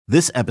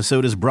This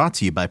episode is brought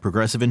to you by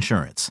Progressive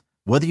Insurance.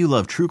 Whether you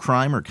love true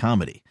crime or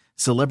comedy,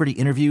 celebrity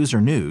interviews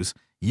or news,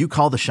 you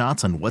call the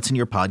shots on what's in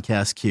your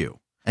podcast queue.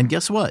 And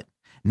guess what?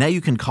 Now you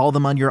can call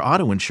them on your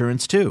auto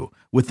insurance too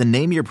with the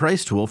Name Your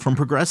Price tool from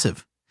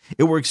Progressive.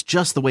 It works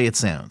just the way it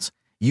sounds.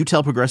 You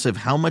tell Progressive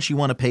how much you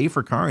want to pay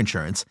for car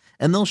insurance,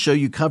 and they'll show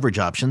you coverage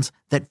options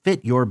that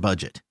fit your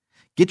budget.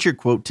 Get your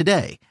quote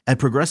today at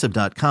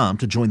Progressive.com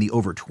to join the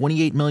over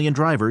 28 million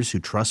drivers who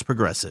trust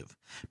Progressive.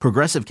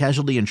 Progressive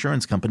Casualty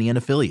Insurance Company and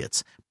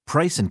Affiliates.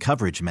 Price and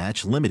coverage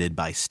match limited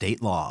by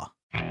state law.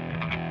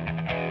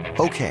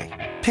 Okay,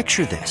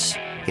 picture this.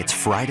 It's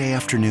Friday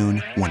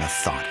afternoon when a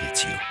thought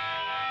hits you.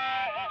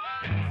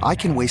 I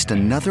can waste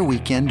another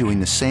weekend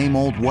doing the same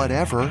old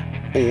whatever,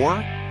 or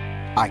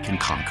I can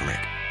conquer it.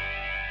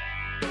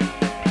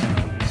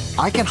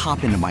 I can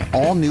hop into my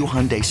all-new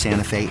Hyundai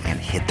Santa Fe and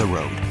hit the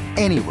road.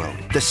 Any road.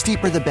 The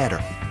steeper, the better.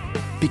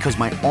 Because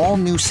my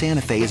all-new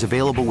Santa Fe is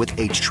available with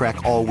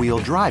H-Track all-wheel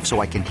drive,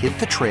 so I can hit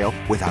the trail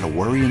without a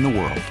worry in the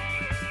world.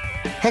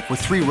 Heck, with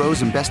 3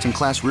 rows and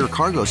best-in-class rear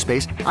cargo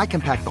space, I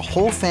can pack the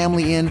whole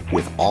family in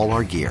with all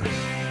our gear.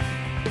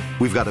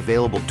 We've got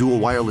available dual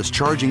wireless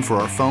charging for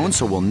our phones,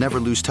 so we'll never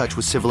lose touch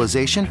with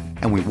civilization,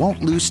 and we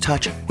won't lose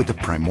touch with the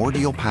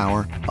primordial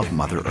power of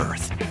Mother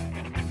Earth.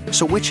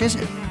 So which is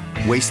it?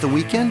 Waste the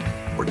weekend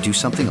or do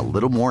something a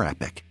little more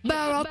epic?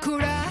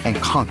 And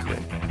conquer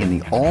it in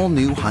the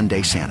all-new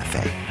Hyundai Santa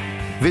Fe.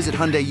 Visit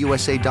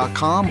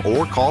HyundaiUSA.com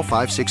or call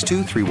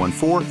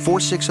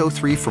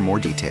 562-314-4603 for more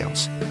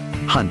details.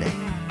 Hyundai,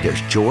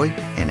 there's joy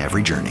in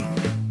every journey.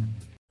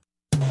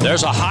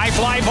 There's a high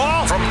fly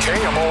ball from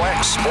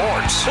KMOX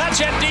Sports. That's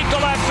hit deep to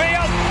left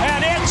field,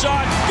 and it's a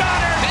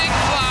gunner. Big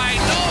fly,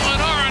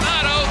 Nolan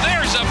Arenado.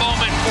 There's a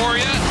moment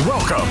for you.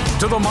 Welcome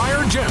to the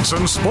Meyer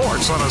Jensen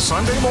Sports on a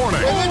Sunday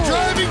morning. And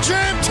driving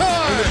jam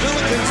time. And the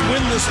Billikens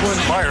win this one.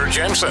 Meyer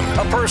Jensen,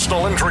 a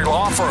personal injury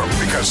law firm,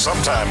 because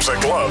sometimes the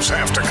gloves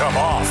have to come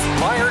off.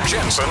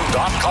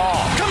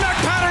 MeyerJensen.com. Comeback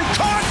pattern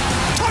caught.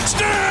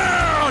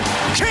 Touchdown,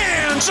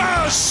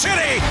 Kansas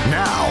City.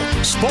 Now,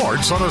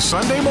 sports on a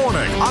Sunday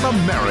morning on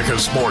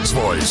America's Sports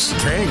Voice,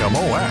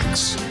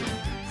 KMOX.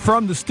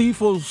 From the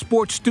Stifel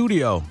Sports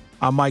Studio,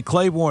 I'm Mike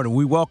Claiborne, and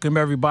we welcome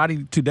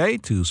everybody today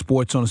to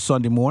Sports on a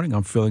Sunday morning.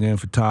 I'm filling in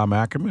for Tom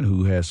Ackerman,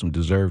 who has some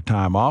deserved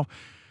time off.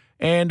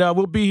 And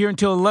we'll be here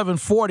until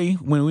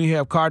 11:40 when we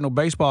have Cardinal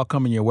baseball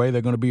coming your way.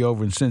 They're going to be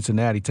over in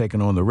Cincinnati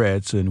taking on the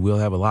Reds, and we'll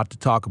have a lot to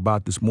talk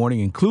about this morning,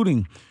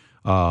 including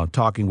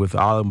talking with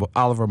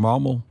Oliver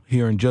Marmol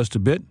here in just a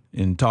bit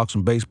and talk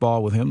some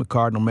baseball with him, the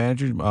Cardinal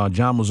manager.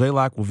 John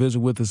Mozeliak will visit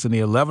with us in the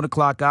 11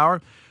 o'clock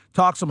hour,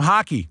 talk some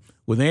hockey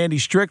with Andy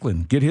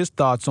Strickland, get his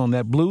thoughts on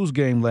that Blues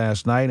game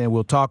last night, and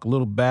we'll talk a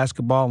little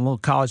basketball and a little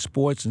college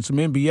sports and some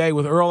NBA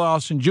with Earl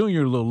Austin Jr.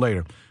 a little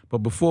later. But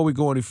before we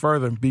go any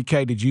further,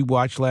 BK, did you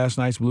watch last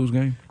night's Blues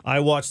game? I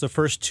watched the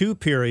first 2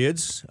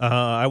 periods.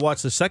 I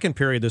watched the second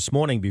period this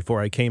morning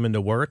before I came into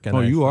work.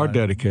 And you are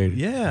dedicated.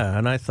 Yeah,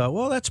 and I thought,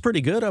 well, that's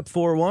pretty good, up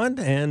 4-1.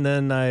 And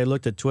then I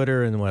looked at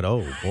Twitter and went,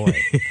 oh, boy.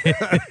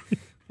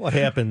 What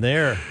happened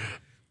there?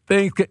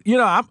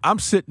 I'm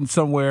sitting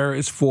somewhere.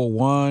 It's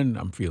 4-1.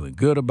 I'm feeling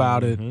good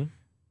about it.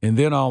 And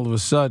then all of a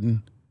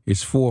sudden,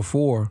 it's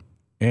 4-4.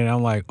 And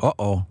I'm like,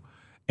 uh-oh.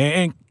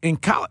 And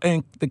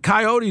the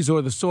Coyotes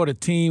are the sort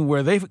of team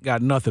where they've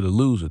got nothing to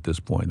lose at this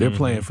point. They're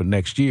playing for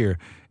next year.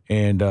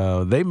 And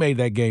they made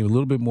that game a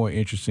little bit more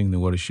interesting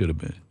than what it should have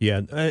been.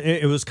 Yeah,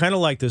 it was kind of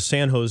like the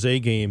San Jose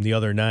game the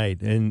other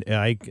night. And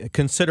I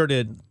considered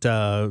it,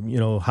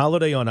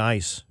 holiday on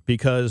ice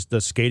because the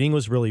skating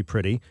was really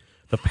pretty.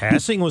 The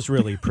passing was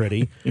really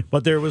pretty,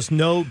 but there was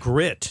no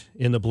grit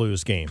in the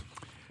Blues game.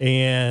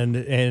 And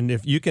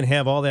if you can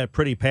have all that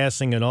pretty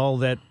passing and all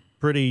that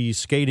pretty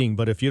skating,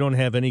 but if you don't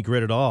have any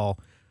grit at all,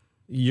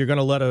 you're going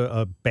to let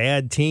a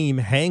bad team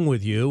hang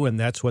with you, and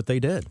that's what they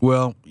did.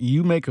 Well,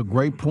 you make a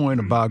great point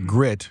about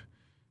grit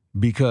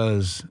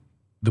because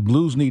the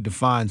Blues need to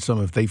find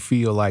some if they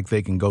feel like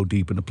they can go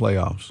deep in the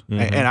playoffs.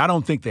 And I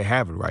don't think they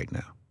have it right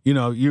now. You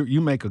know,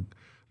 you make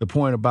the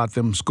point about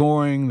them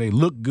scoring. They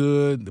look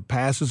good. The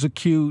passes are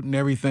cute and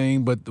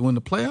everything. But when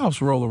the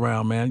playoffs roll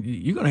around, man,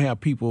 you're going to have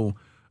people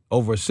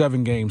over a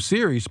 7-game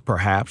series,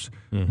 perhaps,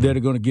 that are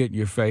going to get in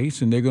your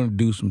face, and they're going to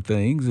do some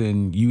things,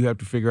 and you have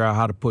to figure out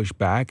how to push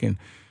back. And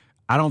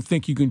I don't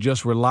think you can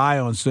just rely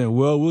on saying,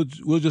 well,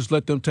 we'll just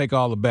let them take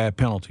all the bad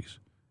penalties,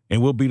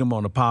 and we'll beat them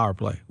on the power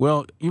play.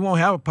 Well, you won't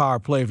have a power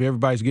play if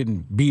everybody's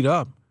getting beat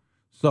up.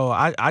 So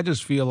I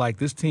just feel like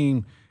this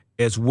team,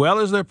 as well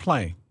as they're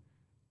playing,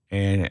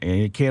 and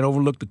you can't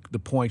overlook the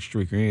point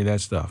streak or any of that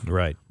stuff.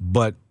 Right.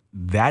 But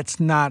that's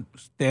not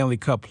Stanley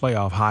Cup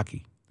playoff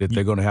hockey that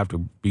they're going to have to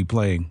be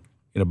playing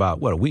in about,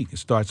 a week? It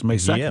starts May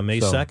 2nd. Yeah, May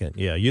 2nd.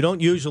 Yeah, you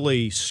don't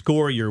usually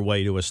score your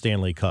way to a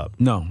Stanley Cup.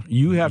 No,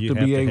 you have to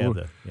be able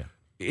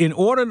 – in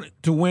order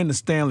to win the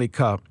Stanley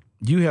Cup,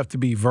 you have to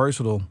be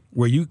versatile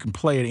where you can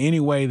play it any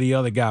way the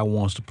other guy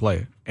wants to play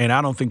it. And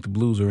I don't think the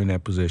Blues are in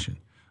that position.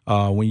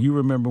 When you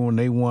remember when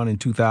they won in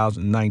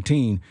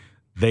 2019,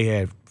 they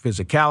had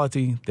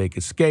physicality, they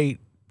could skate,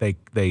 they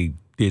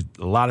did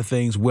a lot of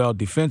things well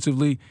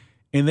defensively,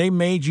 and they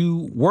made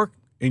you work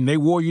and they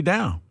wore you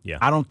down. Yeah.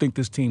 I don't think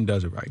this team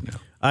does it right now.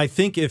 I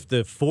think if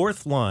the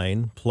fourth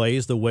line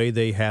plays the way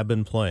they have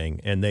been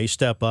playing and they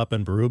step up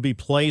and Berube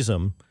plays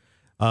them,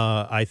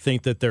 I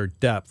think that their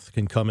depth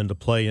can come into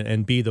play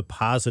and be the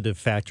positive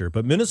factor.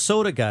 But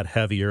Minnesota got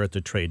heavier at the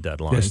trade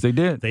deadline. Yes, they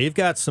did. They've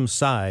got some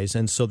size,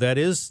 and so that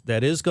is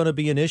going to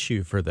be an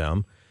issue for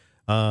them.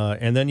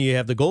 And then you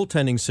have the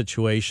goaltending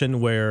situation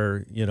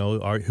where,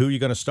 who are you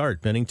going to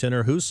start, Bennington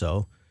or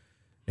Husso?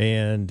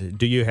 And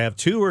do you have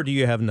two or do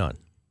you have none?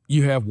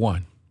 You have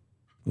one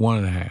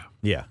and a half.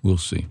 Yeah. We'll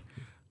see.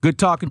 Good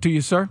talking to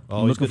you, sir.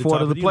 Always looking forward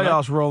to the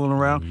playoffs rolling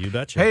around. You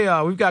betcha.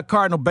 Hey, we've got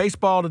Cardinal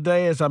baseball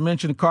today. As I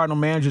mentioned, the Cardinal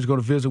manager is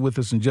going to visit with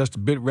us in just a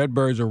bit.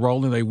 Redbirds are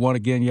rolling. They won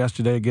again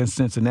yesterday against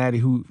Cincinnati,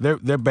 who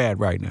they're bad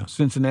right now.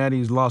 Cincinnati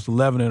has lost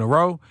 11 in a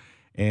row,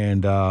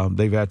 and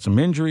they've had some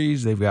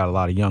injuries. They've got a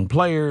lot of young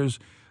players.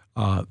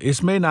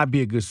 This may not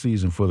be a good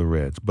season for the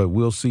Reds, but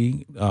we'll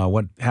see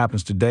what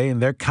happens today.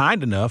 And they're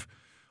kind enough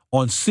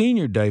on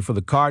senior day for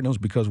the Cardinals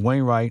because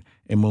Wainwright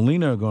and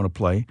Molina are going to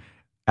play.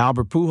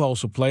 Albert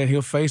Pujols will play, and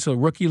he'll face a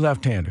rookie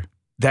left-hander.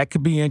 That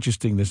could be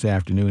interesting this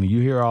afternoon. And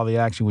you hear all the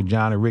action with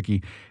John and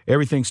Ricky.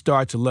 Everything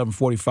starts at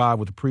 11:45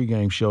 with the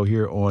pregame show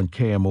here on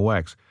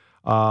KMOX.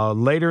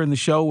 Later in the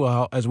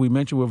show, as we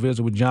mentioned, we'll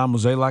visit with John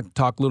Mozeliak,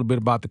 talk a little bit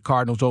about the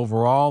Cardinals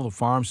overall. The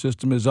farm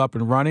system is up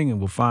and running, and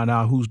we'll find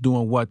out who's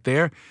doing what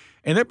there.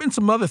 And there have been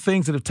some other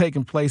things that have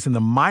taken place in the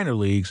minor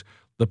leagues.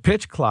 The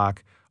pitch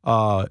clock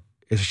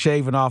is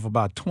shaving off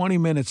about 20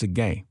 minutes a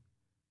game.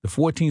 The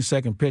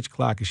 14-second pitch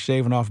clock is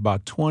shaving off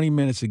about 20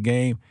 minutes a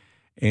game,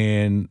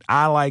 and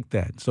I like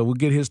that. So we'll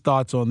get his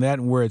thoughts on that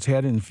and where it's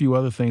headed and a few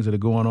other things that are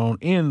going on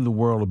in the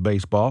world of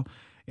baseball.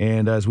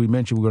 And as we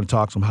mentioned, we're going to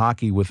talk some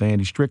hockey with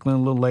Andy Strickland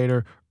a little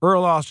later.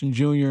 Earl Austin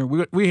Jr.,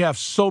 we have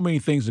so many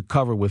things to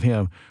cover with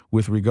him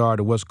with regard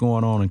to what's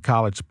going on in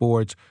college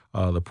sports,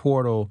 the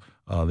portal,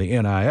 the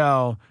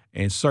NIL,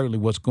 and certainly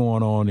what's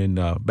going on in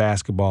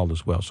basketball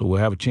as well. So we'll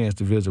have a chance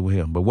to visit with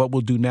him. But what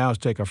we'll do now is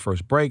take our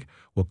first break.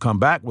 We'll come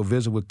back. We'll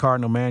visit with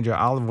Cardinal manager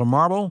Oliver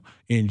Marble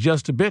in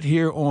just a bit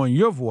here on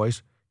Your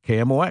Voice,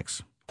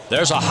 KMOX.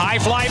 There's a high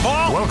fly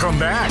ball. Welcome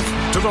back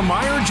to the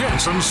Meyer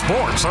Jensen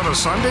Sports on a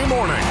Sunday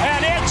morning.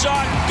 And it's a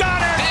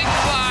gunner. Big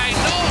fly,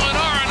 Nolan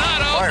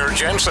Arenado. Meyer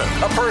Jensen,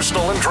 a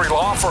personal injury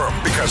law firm,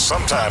 because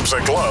sometimes the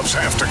gloves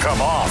have to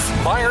come off.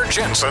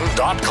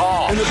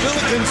 MeyerJensen.com. And the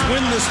Billikens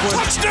win this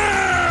one.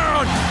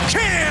 Touchdown,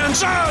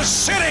 Kansas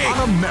City.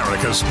 On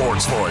America's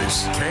Sports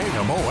Voice,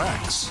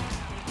 KMOX.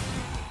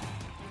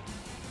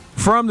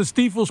 From the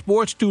Stiefel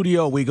Sports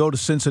Studio, we go to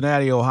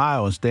Cincinnati,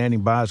 Ohio, and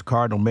standing by is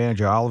Cardinal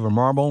manager Oliver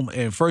Marble.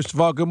 And first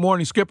of all, good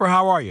morning, Skipper.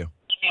 How are you?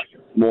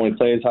 Morning,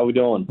 Clays. How we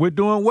doing? We're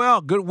doing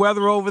well. Good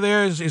weather over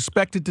there is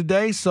expected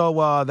today,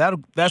 so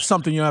that's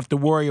something you don't have to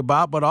worry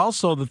about. But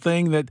also the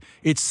thing that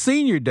it's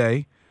senior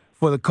day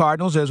for the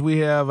Cardinals, as we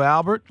have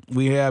Albert,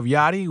 we have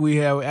Yachty, we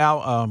have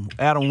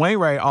Adam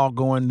Wainwright all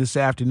going this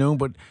afternoon.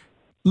 But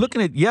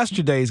looking at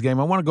yesterday's game,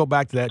 I want to go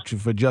back to that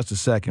for just a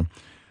second.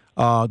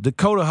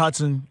 Dakota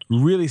Hudson,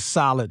 really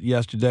solid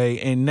yesterday,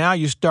 and now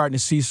you're starting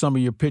to see some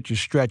of your pitchers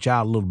stretch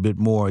out a little bit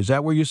more. Is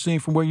that what you're seeing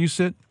from where you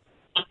sit?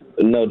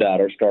 No doubt.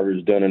 Our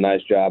starter's doing a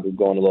nice job of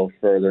going a little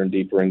further and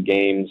deeper in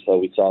games. So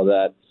we saw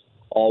that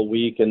all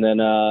week. And then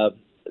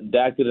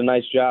Dak did a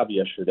nice job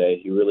yesterday.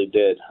 He really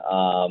did.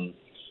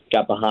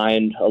 Got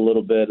behind a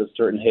little bit of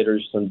certain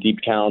hitters, some deep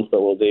counts,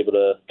 but was able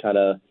to kind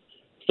of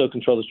still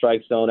control the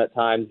strike zone at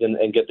times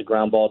and get the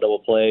ground ball double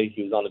play.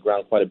 He was on the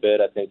ground quite a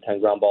bit, I think 10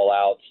 ground ball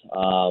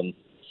outs.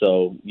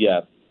 So,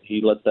 yeah,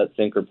 he lets that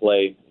sinker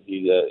play.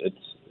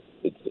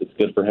 It's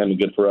good for him and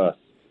good for us.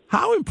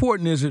 How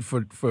important is it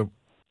for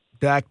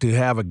Dak to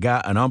have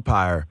an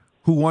umpire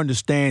who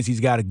understands he's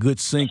got a good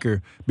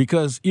sinker?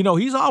 Because,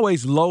 he's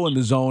always low in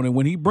the zone, and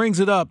when he brings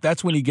it up,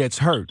 that's when he gets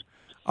hurt.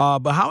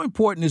 But how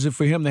important is it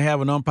for him to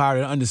have an umpire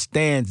that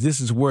understands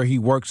this is where he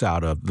works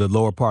out of, the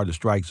lower part of the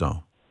strike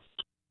zone?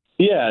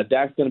 Yeah,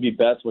 Dak's going to be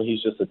best when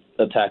he's just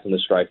attacking the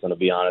strike zone, to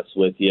be honest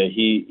with you.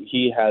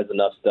 He has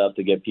enough stuff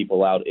to get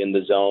people out in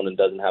the zone and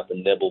doesn't have to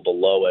nibble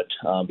below it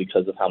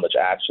because of how much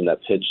action that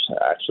pitch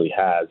actually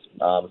has.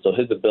 So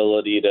his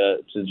ability to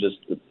just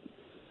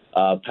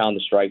pound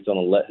the strike zone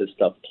and let his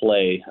stuff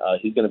play,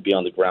 he's going to be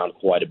on the ground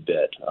quite a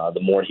bit.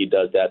 The more he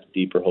does that, the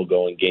deeper he'll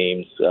go in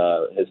games.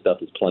 His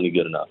stuff is plenty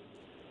good enough.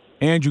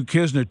 Andrew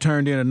Kisner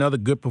turned in another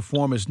good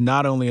performance,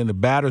 not only in the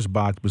batter's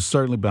box, but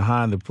certainly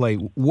behind the plate.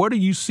 What do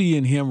you see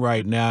in him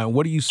right now, and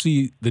what do you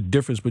see the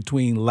difference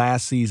between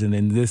last season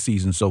and this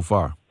season so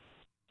far?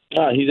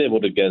 He's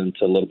able to get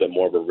into a little bit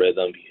more of a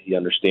rhythm. He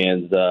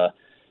understands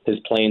his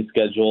playing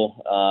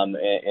schedule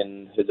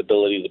and his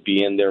ability to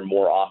be in there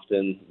more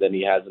often than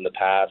he has in the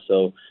past.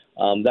 So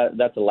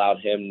that's allowed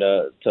him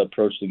to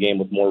approach the game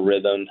with more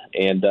rhythm.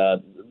 And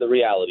the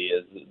reality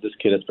is this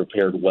kid has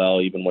prepared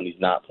well even when he's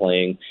not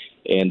playing.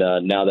 And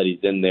now that he's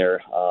in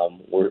there,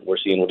 we're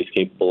seeing what he's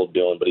capable of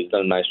doing. But he's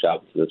done a nice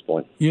job to this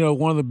point.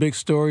 One of the big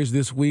stories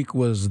this week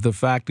was the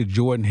fact that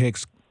Jordan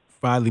Hicks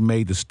finally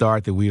made the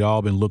start that we'd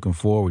all been looking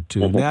forward to.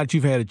 Now that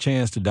you've had a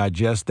chance to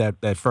digest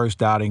that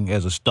first outing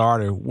as a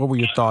starter, what were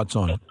your thoughts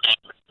on it?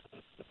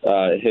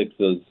 Hicks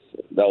that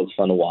was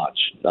fun to watch.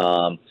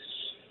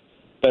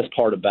 Best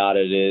part about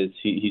it is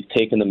he's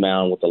taken the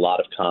mound with a lot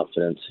of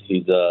confidence.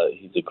 He's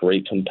a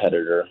great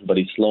competitor, but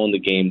he's slowing the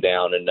game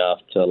down enough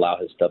to allow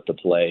his stuff to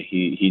play.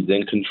 He's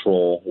in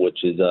control,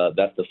 which is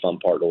that's the fun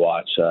part to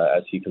watch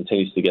as he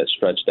continues to get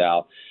stretched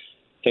out.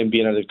 Him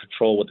being under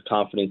control with the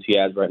confidence he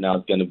has right now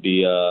is going to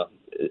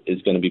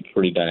be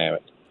pretty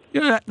dynamic.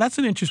 Yeah, that's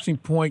an interesting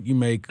point you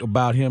make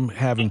about him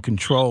having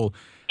control.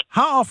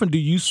 How often do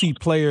you see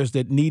players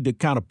that need to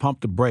kind of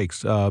pump the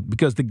brakes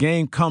because the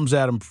game comes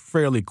at them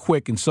fairly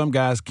quick and some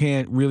guys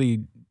can't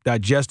really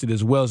digest it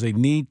as well as they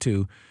need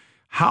to?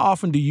 How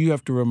often do you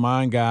have to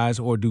remind guys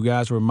or do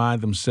guys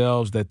remind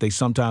themselves that they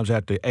sometimes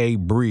have to, A,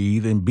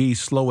 breathe, and B,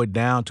 slow it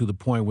down to the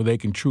point where they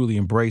can truly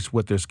embrace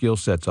what their skill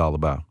set's all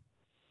about?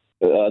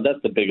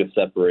 That's the biggest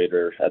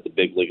separator at the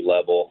big league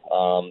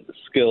level.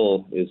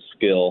 Skill is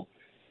skill.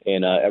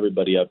 And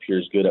everybody up here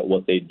is good at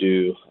what they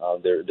do.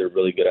 They're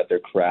really good at their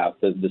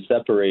craft. The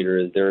separator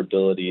is their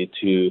ability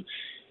to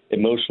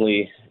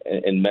emotionally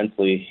and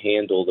mentally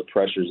handle the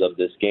pressures of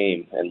this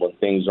game. And when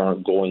things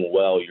aren't going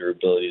well, your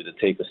ability to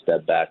take a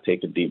step back,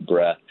 take a deep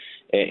breath,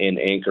 and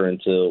anchor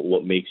into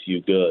what makes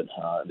you good.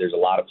 There's a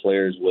lot of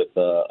players with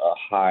a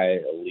high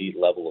elite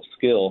level of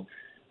skill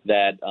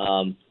that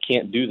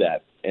can't do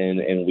that.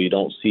 And we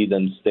don't see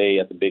them stay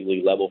at the big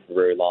league level for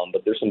very long.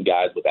 But there's some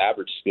guys with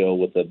average skill,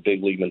 with a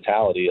big league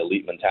mentality,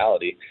 elite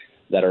mentality,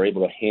 that are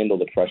able to handle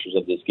the pressures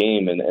of this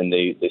game, and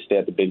they stay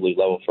at the big league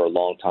level for a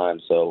long time.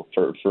 So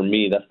for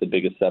me, that's the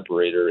biggest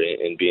separator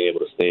in being able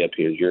to stay up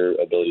here, is your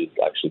ability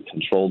to actually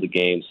control the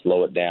game,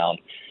 slow it down,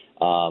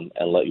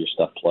 and let your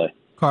stuff play.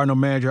 Cardinal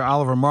manager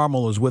Oliver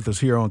Marmol is with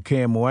us here on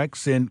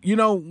KMOX. And, you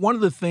know, one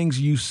of the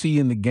things you see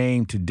in the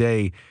game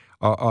today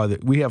are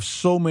that we have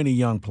so many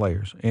young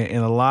players, and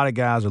a lot of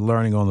guys are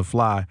learning on the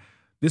fly.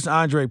 This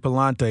Andre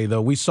Pallante,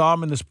 though, we saw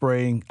him in the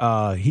spring.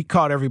 He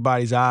caught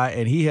everybody's eye,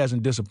 and he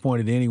hasn't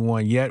disappointed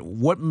anyone yet.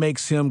 What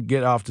makes him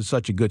get off to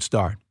such a good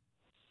start?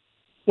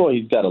 Well,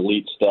 he's got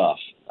elite stuff,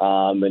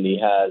 and he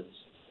has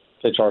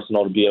pitch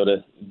arsenal to be able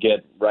to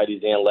get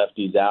righties and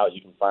lefties out. You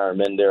can fire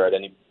him in there at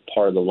any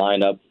part of the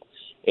lineup.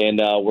 And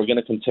we're going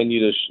to continue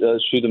to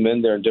shoot him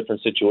in there in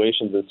different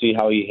situations and see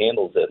how he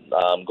handles it.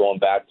 Going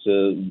back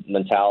to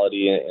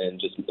mentality and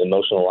just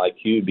emotional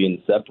IQ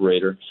being the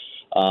separator,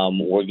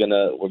 we're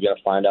gonna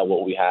find out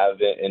what we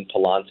have in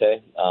Pallante,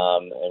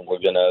 and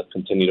we're gonna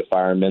continue to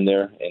fire him in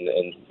there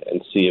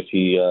and see if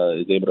he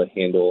is able to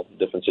handle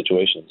different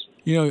situations.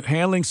 You know,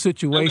 handling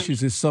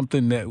situations is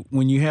something that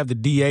when you have the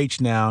DH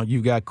now,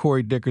 you've got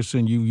Corey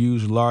Dickerson, you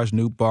use Lars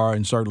Nootbaar,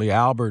 and certainly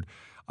Albert.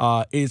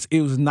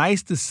 It was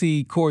nice to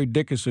see Corey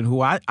Dickerson,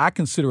 who I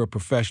consider a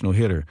professional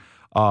hitter,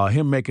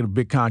 him making a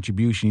big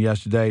contribution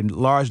yesterday.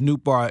 Lars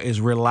Nootbaar is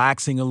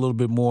relaxing a little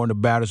bit more in the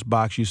batter's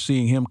box. You're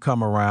seeing him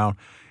come around.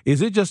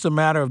 Is it just a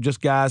matter of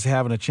just guys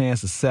having a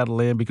chance to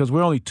settle in? Because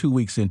we're only 2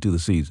 weeks into the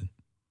season.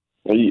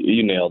 Well,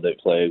 you nailed it,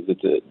 Clay.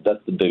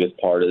 That's the biggest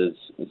part is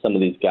some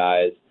of these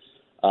guys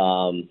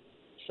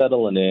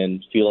settling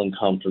in, feeling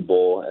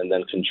comfortable, and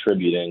then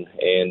contributing.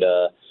 And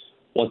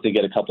once they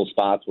get a couple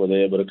spots where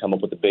they're able to come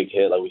up with a big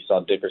hit, like we saw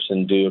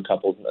Dickerson do a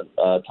couple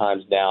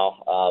times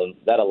now,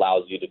 that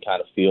allows you to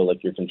kind of feel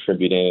like you're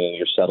contributing and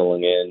you're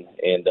settling in.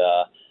 And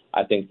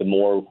I think the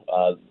more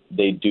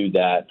they do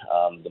that,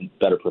 the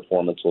better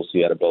performance we'll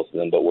see out of both of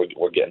them. But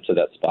we're getting to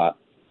that spot.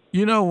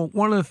 You know,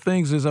 one of the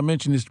things, as I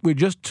mentioned, is we're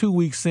just 2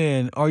 weeks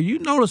in. Are you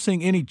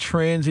noticing any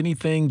trends,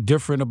 anything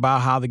different about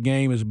how the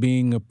game is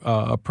being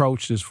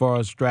approached as far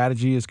as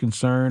strategy is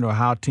concerned, or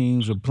how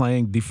teams are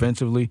playing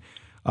defensively?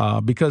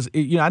 Because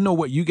I know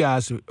what you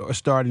guys are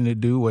starting to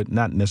do, or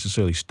not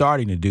necessarily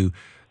starting to do.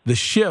 The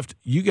shift,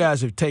 you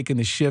guys have taken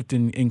the shift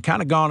and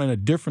kind of gone in a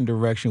different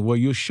direction where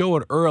you'll show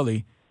it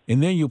early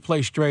and then you'll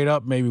play straight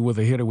up maybe with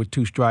a hitter with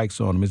 2 strikes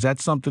on him. Is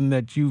that something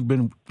that you've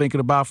been thinking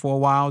about for a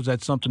while? Is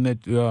that something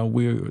that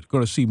we're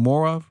going to see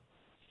more of?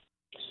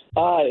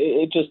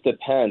 It just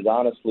depends.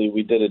 Honestly,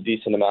 we did a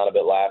decent amount of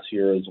it last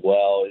year as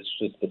well. It's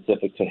just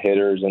specific to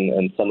hitters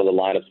and some of the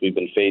lineups we've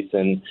been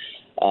facing.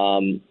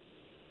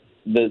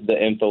 The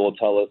info will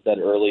tell us that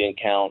early in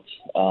counts,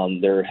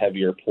 they're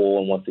heavier pull,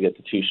 and once they get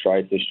to 2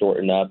 strikes, they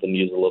shorten up and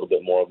use a little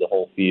bit more of the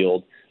whole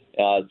field.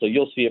 So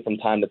you'll see it from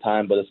time to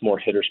time, but it's more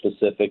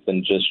hitter-specific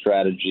than just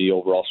strategy,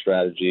 overall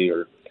strategy.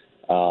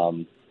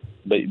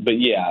 But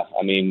yeah,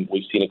 I mean,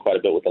 we've seen it quite a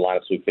bit with the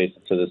lineups we've faced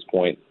to this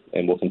point,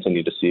 and we'll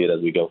continue to see it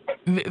as we go.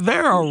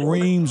 There are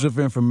reams of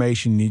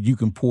information that you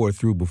can pour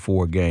through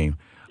before a game.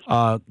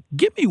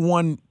 Give me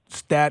one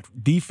stat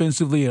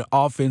defensively and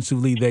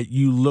offensively that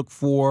you look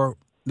for,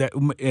 that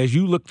as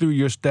you look through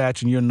your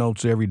stats and your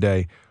notes every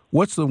day,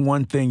 what's the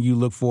one thing you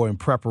look for in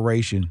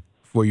preparation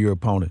for your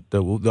opponent?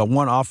 The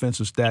one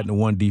offensive stat and the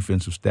one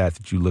defensive stat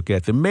that you look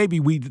at that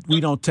maybe we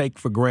don't take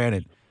for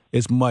granted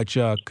as much,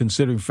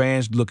 considering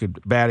fans look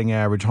at batting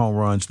average, home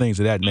runs, things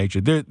of that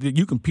nature.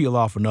 You can peel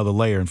off another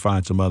layer and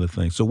find some other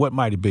things. So what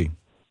might it be?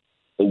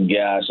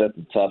 Gosh, that's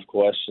a tough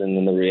question,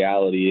 and the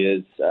reality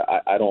is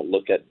I don't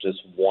look at just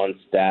one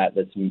stat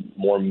that's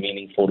more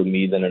meaningful to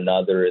me than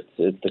another. It's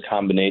the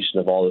combination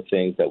of all the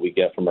things that we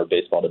get from our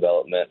baseball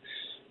development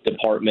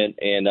department,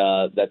 and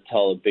that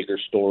tell a bigger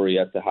story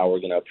as to how we're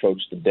going to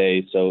approach the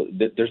day. So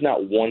there's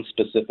not one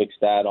specific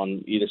stat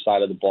on either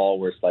side of the ball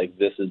where it's like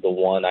this is the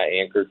one I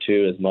anchor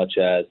to, as much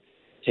as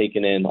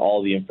taking in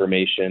all the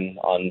information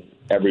on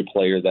every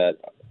player that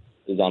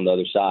is on the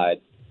other side.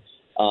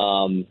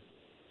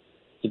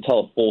 To tell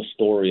a full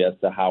story as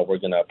to how we're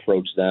going to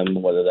approach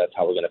them, whether that's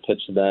how we're going to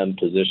pitch to them,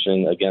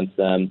 position against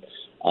them.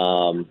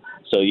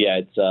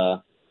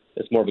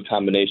 It's more of a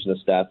combination of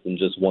stats than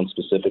just one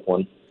specific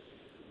one.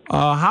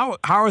 How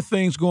are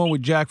things going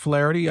with Jack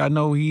Flaherty? I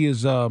know he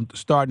is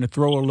starting to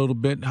throw a little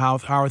bit. How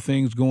are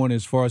things going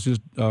as far as his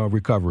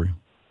recovery?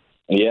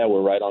 Yeah,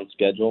 we're right on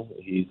schedule.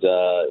 He's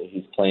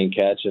playing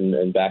catch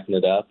and backing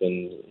it up,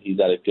 and he's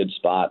at a good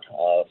spot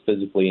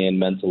physically and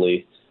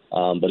mentally.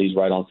 But he's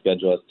right on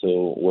schedule as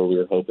to where we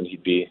were hoping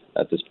he'd be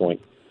at this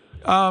point.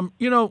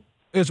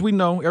 As we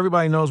know,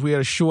 everybody knows we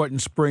had a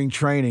shortened spring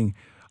training.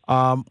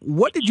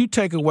 What did you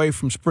take away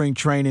from spring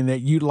training that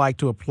you'd like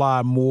to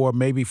apply more,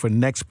 maybe for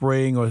next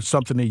spring, or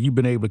something that you've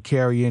been able to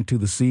carry into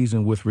the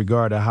season with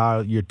regard to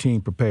how your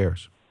team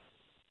prepares?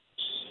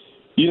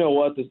 You know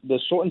what? The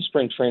shortened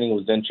spring training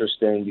was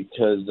interesting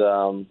because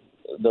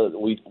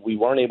we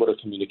weren't able to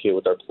communicate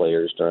with our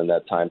players during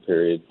that time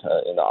period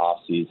in the off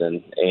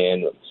season,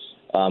 and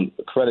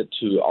credit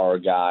to our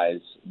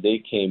guys,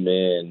 they came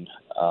in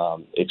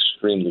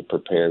extremely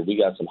prepared. We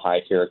got some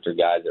high character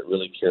guys that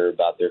really care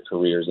about their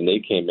careers, and they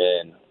came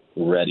in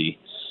ready,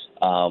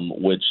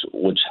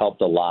 which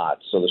helped a lot.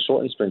 So the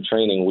shortened spring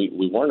training,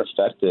 we weren't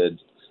affected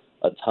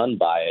a ton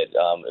by it.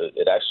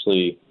 It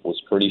actually was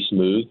pretty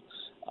smooth.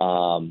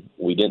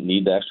 We didn't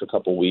need the extra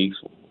couple weeks.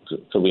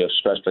 Could we have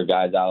stretched our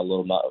guys out a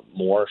little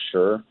more?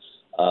 Sure.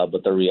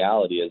 But the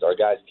reality is our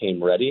guys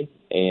came ready,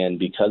 and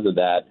because of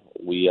that,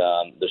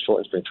 the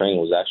shortened spring training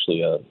was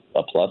actually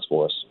a plus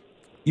for us.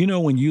 You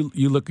know, when you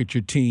look at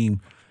your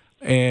team,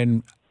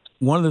 and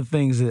one of the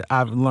things that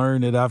I've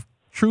learned that I've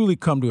truly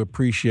come to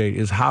appreciate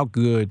is how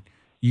good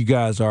you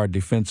guys are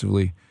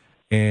defensively.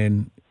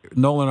 And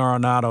Nolan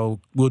Arenado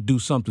will do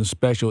something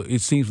special, it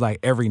seems like,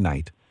 every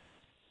night.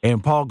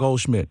 And Paul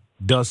Goldschmidt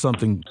does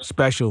something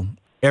special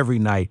every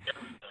night.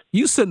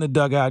 You sit in the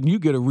dugout and you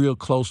get a real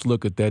close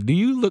look at that. Do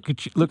you look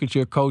at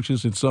your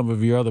coaches and some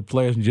of your other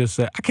players and just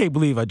say, I can't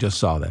believe I just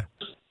saw that?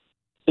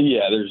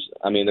 Yeah, there's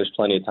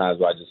plenty of times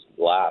where I just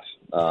laugh.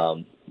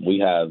 We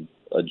have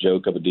a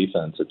joke of a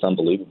defense. It's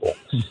unbelievable.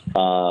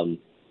 And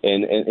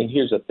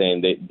here's the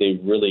thing. They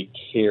really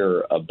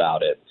care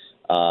about it.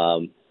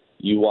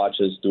 You watch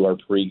us do our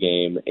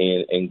pregame,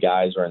 and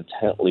guys are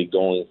intently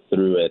going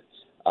through it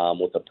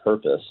with a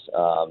purpose.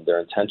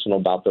 They're intentional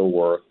about their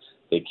work.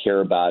 They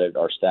care about it.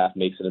 Our staff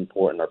makes it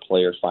important. Our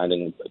players find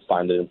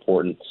it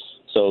important.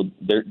 So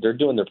they're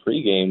doing their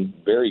pregame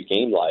very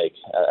game-like,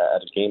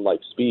 at a game-like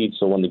speed.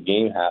 So when the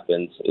game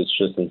happens, it's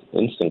just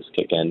instincts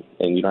kick in,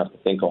 and you don't have to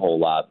think a whole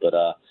lot. But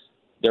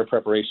their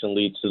preparation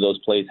leads to those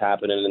plays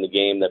happening in the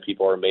game that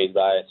people are amazed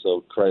by.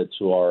 So credit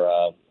to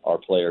our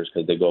players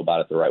because they go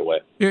about it the right way.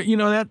 Yeah, you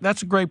know,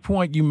 that's a great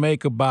point you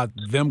make about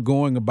them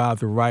going about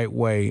the right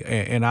way.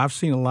 And I've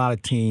seen a lot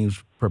of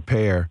teams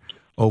prepare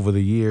over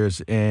the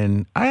years.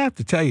 And I have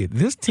to tell you,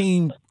 this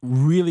team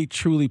really,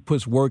 truly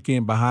puts work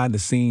in behind the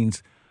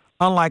scenes,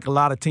 unlike a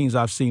lot of teams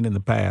I've seen in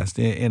the past.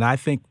 And I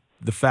think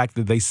the fact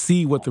that they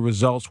see what the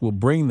results will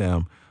bring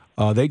them,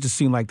 they just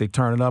seem like they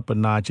turn it up a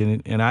notch.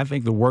 And I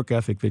think the work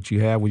ethic that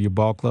you have with your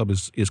ball club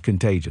is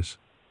contagious.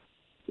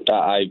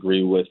 I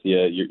agree with you.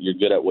 You're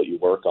good at what you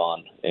work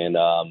on. And,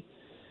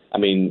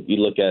 you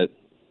look at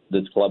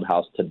this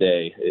clubhouse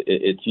today.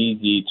 It's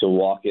easy to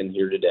walk in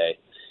here today.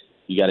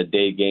 You got a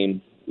day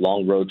game,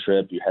 long road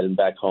trip. You're heading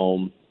back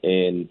home.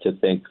 And to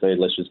think, hey,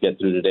 let's just get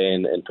through today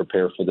and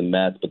prepare for the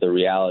Mets. But the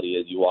reality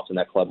is you walk in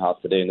that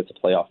clubhouse today and it's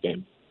a playoff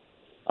game.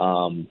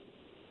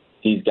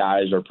 These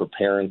guys are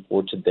preparing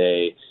for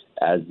today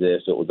as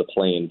if it was a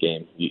playing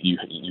game.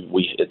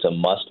 It's a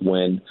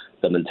must-win.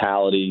 The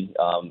mentality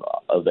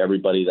of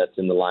everybody that's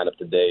in the lineup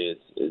today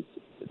is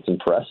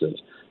impressive.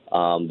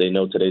 They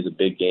know today's a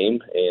big game,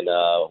 and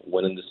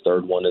winning this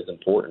third one is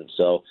important.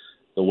 So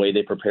the way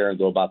they prepare and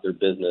go about their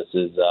business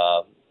is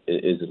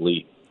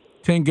elite.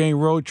 10-game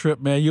road trip,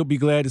 man. You'll be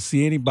glad to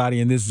see anybody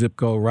in this zip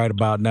code right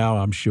about now,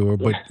 I'm sure.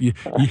 But you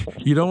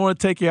don't want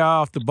to take your eye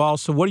off the ball.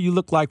 So what do you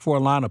look like for a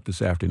lineup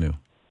this afternoon?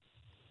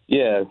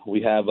 Yeah,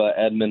 we have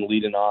Edman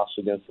leading off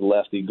against the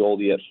lefty,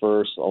 Goldie at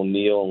first,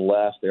 O'Neill in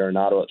left,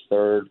 Arenado at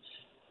third,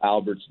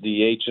 Albert's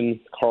DHing,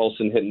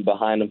 Carlson hitting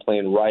behind him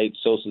playing right,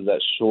 Sosa's at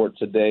short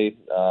today,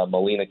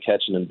 Molina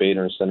catching, and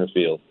Bader in center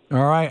field.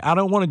 All right, I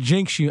don't want to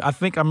jinx you. I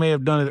think I may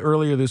have done it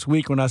earlier this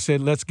week when I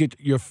said let's get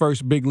your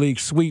first big league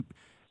sweep.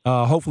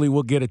 Hopefully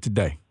we'll get it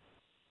today.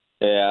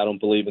 Yeah, I don't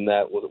believe in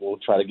that. We'll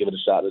try to give it a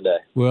shot today.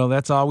 Well,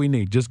 that's all we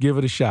need. Just give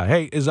it a shot.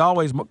 Hey, as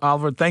always,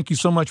 Oliver, thank you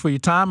so much for your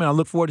time, and I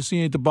look forward to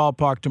seeing you at the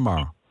ballpark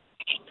tomorrow.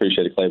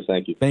 Appreciate it, Clay.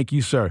 Thank you. Thank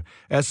you, sir.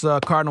 That's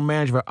Cardinal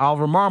manager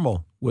Oliver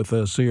Marmol with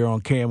us here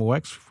on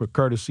KMOX for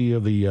courtesy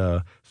of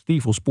the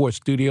Stiefel Sports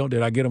Studio.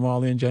 Did I get them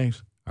all in,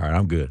 James? All right,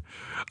 I'm good.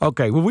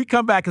 Okay, when we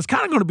come back, it's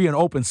kind of going to be an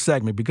open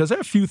segment because there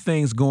are a few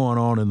things going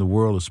on in the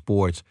world of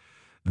sports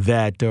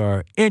that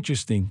are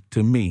interesting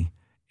to me,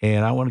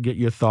 and I want to get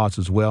your thoughts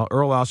as well.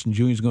 Earl Austin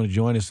Jr. is going to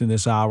join us in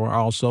this hour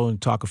also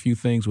and talk a few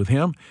things with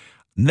him.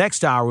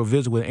 Next hour, we'll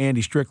visit with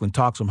Andy Strickland,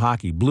 talk some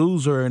hockey.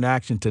 Blues are in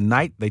action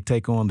tonight. They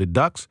take on the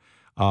Ducks.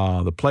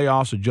 The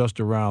playoffs are just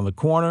around the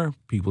corner.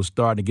 People are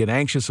starting to get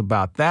anxious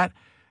about that.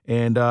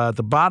 And at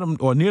the bottom,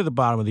 or near the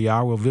bottom of the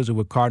hour, we'll visit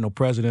with Cardinal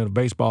President of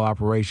Baseball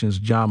Operations,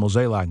 John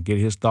Mozeliak, and get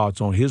his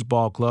thoughts on his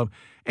ball club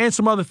and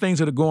some other things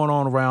that are going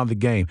on around the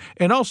game.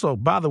 And also,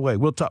 by the way,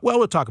 we'll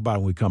talk about it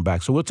when we come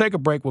back. So we'll take a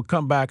break. We'll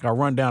come back. I'll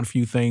run down a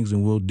few things,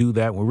 and we'll do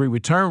that when we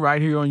return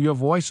right here on your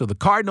voice of the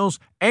Cardinals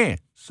and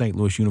St.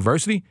 Louis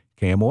University,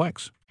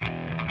 KMOX.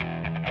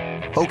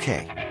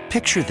 Okay,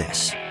 picture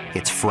this.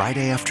 It's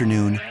Friday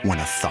afternoon when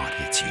a thought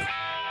hits you.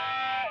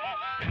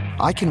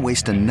 I can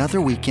waste another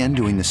weekend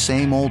doing the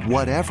same old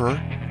whatever,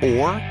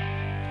 or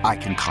I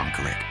can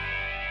conquer it.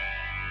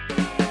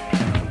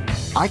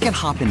 I can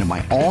hop into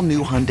my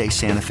all-new Hyundai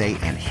Santa Fe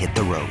and hit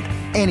the road.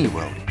 Any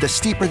road. The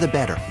steeper, the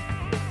better.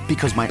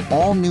 Because my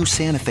all-new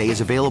Santa Fe is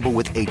available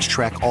with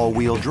H-Track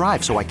all-wheel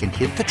drive, so I can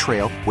hit the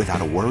trail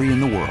without a worry in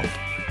the world.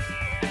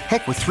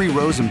 Heck, with 3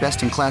 rows and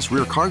best-in-class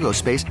rear cargo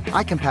space,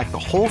 I can pack the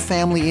whole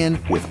family in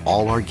with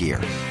all our gear.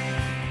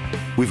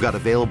 We've got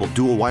available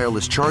dual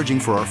wireless charging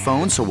for our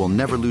phones, so we'll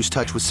never lose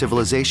touch with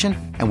civilization,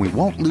 and we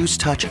won't lose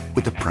touch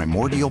with the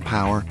primordial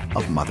power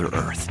of Mother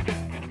Earth.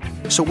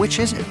 So which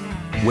is it?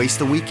 Waste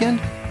the weekend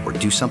or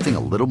do something a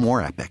little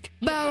more epic?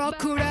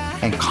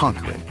 And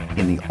conquer it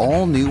in the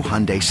all-new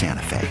Hyundai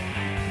Santa Fe.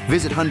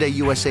 Visit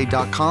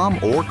HyundaiUSA.com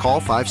or call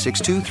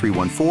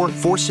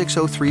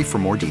 562-314-4603 for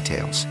more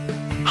details.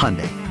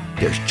 Hyundai,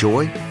 there's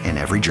joy in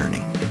every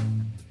journey.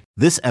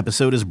 This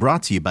episode is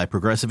brought to you by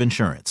Progressive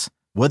Insurance.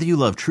 Whether you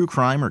love true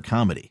crime or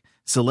comedy,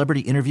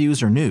 celebrity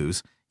interviews or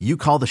news, you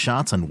call the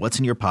shots on what's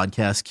in your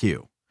podcast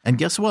queue. And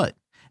guess what?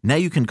 Now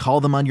you can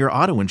call them on your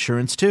auto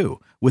insurance too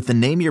with the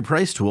Name Your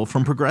Price tool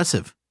from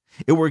Progressive.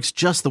 It works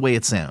just the way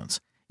it sounds.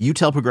 You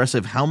tell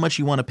Progressive how much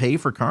you want to pay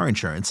for car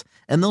insurance,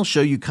 and they'll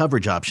show you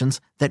coverage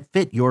options that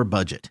fit your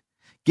budget.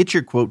 Get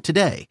your quote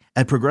today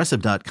at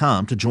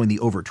Progressive.com to join the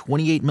over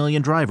 28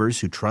 million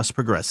drivers who trust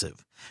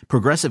Progressive.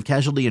 Progressive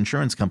Casualty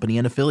Insurance Company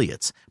and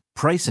Affiliates.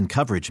 Price and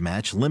coverage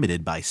match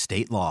limited by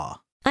state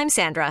law. I'm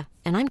Sandra,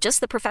 and I'm just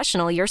the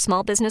professional your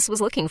small business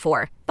was looking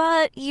for.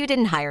 But you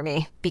didn't hire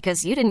me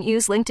because you didn't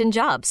use LinkedIn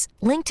Jobs.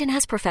 LinkedIn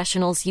has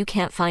professionals you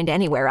can't find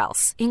anywhere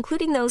else,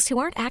 including those who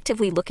aren't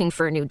actively looking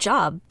for a new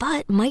job,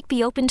 but might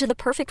be open to the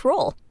perfect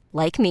role,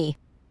 like me.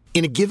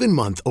 In a given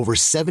month, over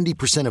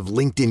 70% of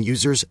LinkedIn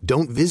users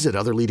don't visit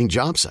other leading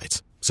job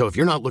sites. So if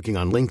you're not looking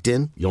on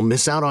LinkedIn, you'll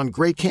miss out on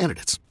great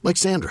candidates like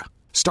Sandra.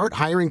 Start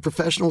hiring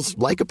professionals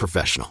like a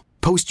professional.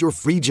 Post your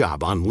free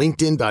job on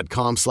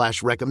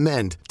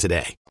linkedin.com/recommend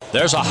today.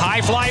 There's a high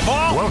fly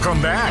ball.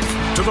 Welcome back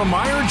to the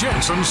Meyer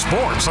Jensen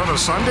Sports on a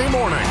Sunday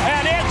morning.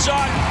 And it's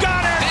a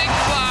gunner. Big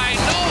fly,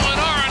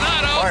 Nolan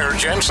Arenado. Meyer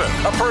Jensen,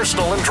 a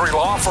personal injury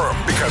law firm,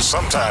 because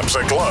sometimes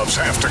the gloves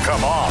have to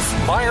come off.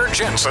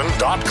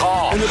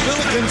 MeyerJensen.com. And the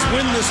Billikens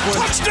win this one.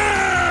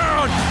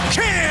 Touchdown,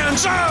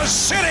 Kansas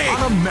City.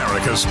 On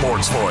America's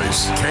Sports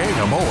Voice,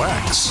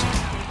 KMOX.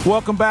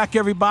 Welcome back,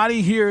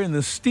 everybody, here in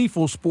the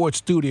Stiefel Sports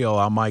Studio.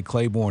 I'm Mike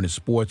Claiborne in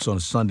sports on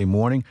a Sunday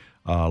morning.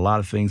 A lot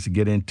of things to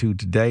get into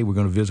today. We're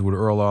going to visit with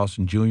Earl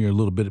Austin Jr. a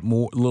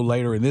little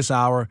later in this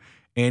hour.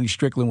 Andy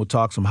Strickland will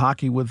talk some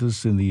hockey with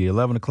us in the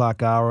 11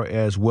 o'clock hour,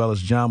 as well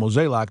as John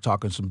Mozeliak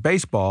talking some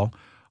baseball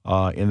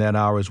in that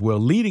hour as well.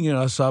 Leading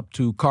us up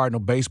to Cardinal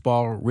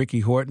baseball, Ricky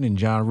Horton and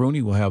John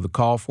Rooney will have the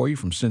call for you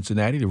from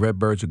Cincinnati. The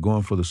Redbirds are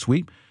going for the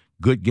sweep.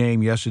 Good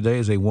game yesterday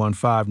as they won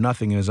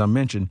 5-0. And as I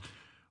mentioned,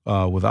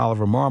 with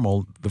Oliver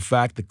Marmol, the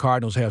fact the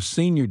Cardinals have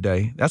Senior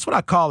Day. That's what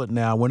I call it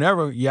now.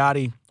 Whenever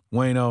Yachty,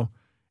 Waino,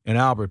 and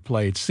Albert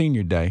play, it's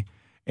Senior Day.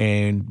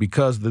 And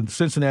because the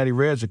Cincinnati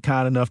Reds are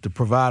kind enough to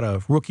provide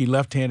a rookie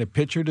left-handed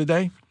pitcher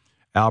today,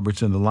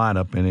 Albert's in the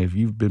lineup. And if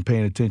you've been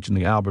paying attention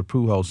to Albert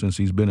Pujols since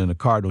he's been in a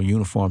Cardinal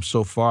uniform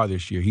so far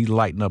this year, he's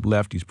lighting up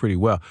lefties pretty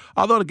well.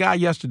 Although the guy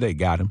yesterday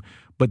got him,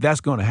 but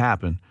that's going to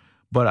happen.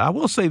 But I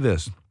will say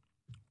this.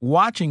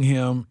 Watching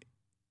him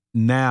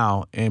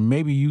now, and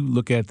maybe you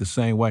look at it the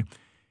same way,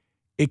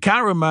 it kind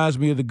of reminds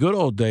me of the good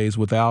old days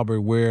with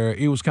Albert where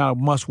it was kind of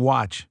must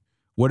watch.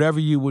 Whatever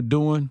you were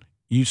doing,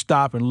 you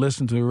stop and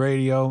listen to the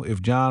radio.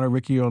 If John or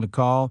Ricky are on the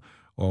call,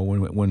 or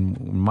when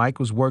Mike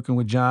was working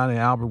with John and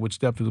Albert would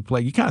step to the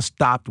plate, you kind of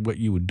stopped what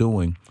you were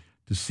doing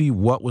to see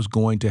what was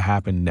going to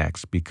happen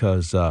next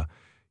because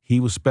he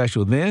was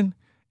special then,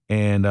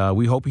 and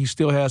we hope he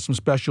still has some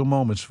special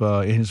moments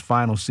in his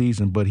final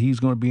season. But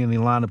he's going to be in the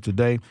lineup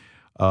today.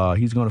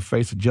 He's going to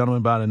face a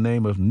gentleman by the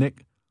name of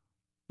Nick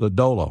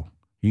Lodolo.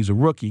 He's a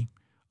rookie.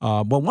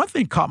 But one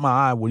thing caught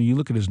my eye when you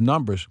look at his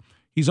numbers.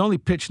 He's only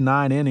pitched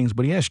 9 innings,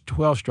 but he has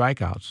 12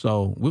 strikeouts.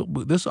 So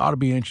this ought to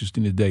be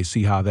interesting today,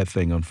 see how that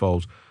thing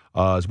unfolds.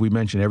 As we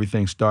mentioned,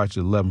 everything starts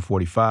at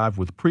 11:45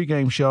 with the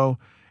pregame show.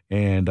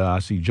 And I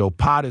see Joe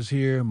Pott is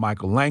here.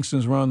 Michael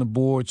Langston's running the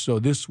board. So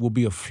this will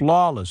be a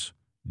flawless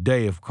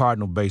day of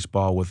Cardinal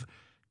baseball with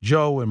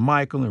Joe and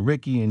Michael and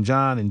Ricky and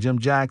John and Jim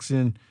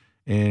Jackson.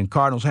 And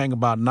Cardinals hang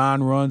about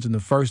 9 runs in the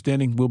first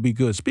inning. We'll be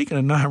good. Speaking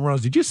of 9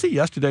 runs, did you see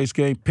yesterday's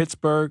game,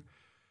 Pittsburgh?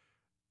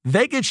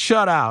 They get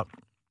shut out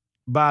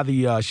by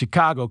the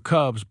Chicago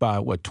Cubs by,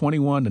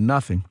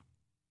 21-0.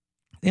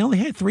 They only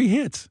had 3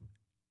 hits.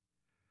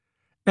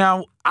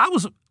 Now,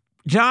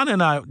 John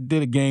and I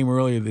did a game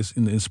earlier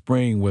in the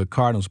spring where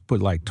Cardinals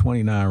put like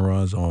 29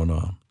 runs on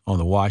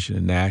the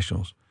Washington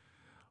Nationals.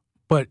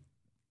 But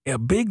a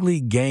big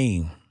league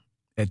game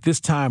at this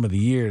time of the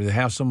year to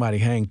have somebody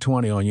hang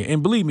 20 on you,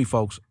 and believe me,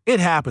 folks, it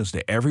happens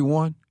to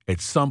everyone at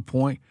some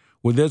point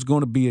where there's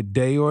going to be a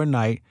day or a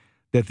night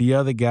that the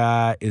other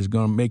guy is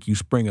going to make you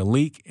spring a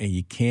leak and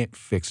you can't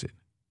fix it.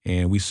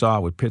 And we saw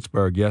it with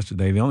Pittsburgh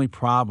yesterday. The only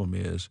problem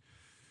is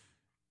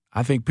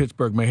I think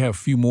Pittsburgh may have a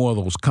few more of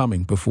those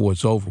coming before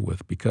it's over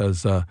with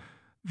because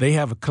they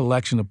have a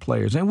collection of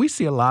players. And we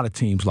see a lot of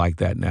teams like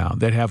that now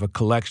that have a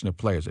collection of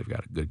players. They've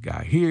got a good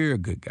guy here, a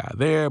good guy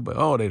there, but,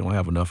 they don't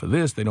have enough of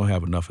this, they don't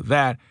have enough of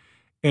that.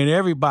 And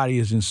everybody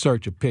is in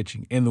search of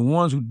pitching. And the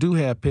ones who do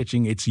have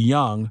pitching, it's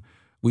young.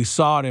 We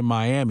saw it in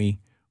Miami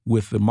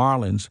with the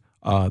Marlins.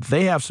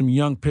 They have some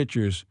young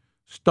pitchers,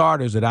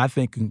 starters that I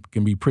think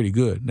can be pretty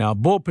good. Now,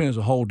 bullpen is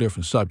a whole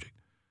different subject.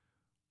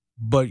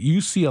 But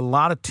you see a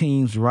lot of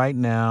teams right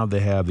now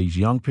that have these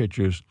young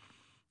pitchers,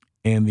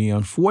 and the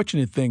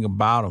unfortunate thing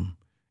about them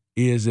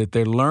is that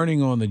they're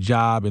learning on the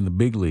job in the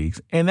big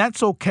leagues. And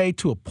that's okay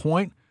to a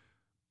point,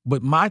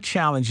 but my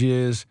challenge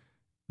is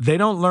they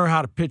don't learn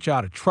how to pitch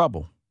out of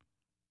trouble.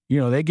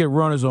 They get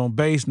runners on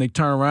base, and they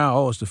turn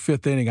around, it's the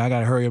 5th inning, I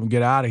got to hurry up and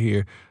get out of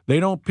here. They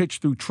don't pitch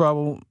through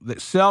trouble.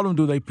 Seldom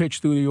do they pitch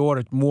through the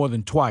order more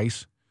than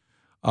twice.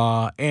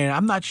 And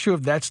I'm not sure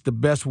if that's the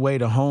best way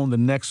to hone the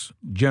next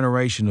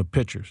generation of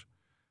pitchers.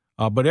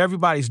 But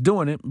everybody's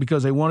doing it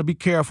because they want to be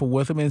careful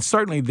with them, and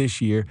certainly this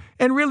year.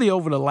 And really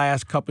over the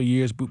last couple of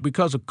years,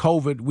 because of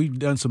COVID, we've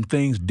done some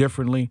things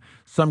differently.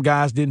 Some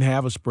guys didn't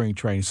have a spring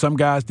training. Some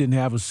guys didn't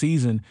have a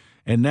season.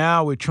 And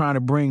now we're trying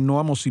to bring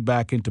normalcy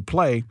back into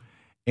play.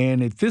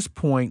 And at this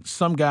point,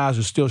 some guys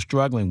are still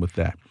struggling with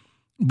that.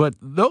 But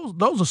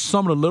those are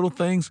some of the little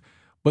things.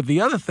 But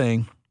the other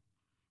thing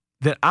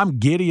that I'm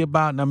giddy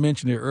about, and I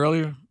mentioned it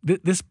earlier,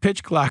 this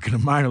pitch clock in the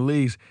minor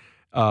leagues,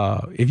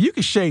 if you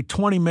can shave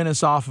 20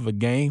 minutes off of a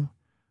game,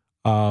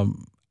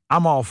 I'm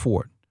all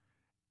for it.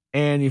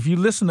 And if you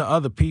listen to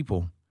other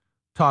people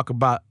talk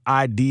about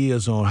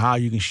ideas on how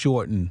you can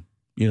shorten,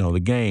 the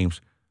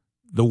games,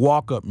 the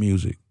walk-up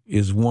music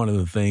is one of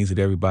the things that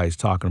everybody's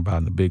talking about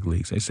in the big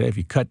leagues. They say if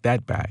you cut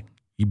that back,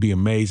 you'd be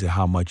amazed at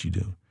how much you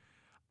do.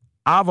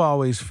 I've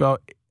always felt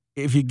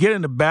if you get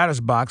in the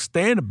batter's box,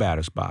 stay in the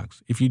batter's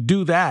box. If you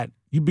do that,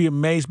 you'd be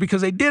amazed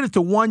because they did it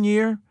the 1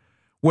 year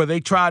where they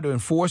tried to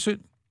enforce it.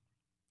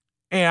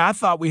 And I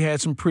thought we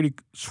had some pretty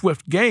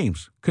swift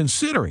games,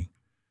 considering.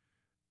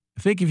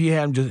 I think if you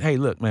had them just, hey,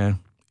 look, man,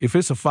 if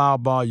it's a foul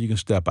ball, you can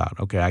step out.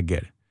 Okay, I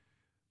get it.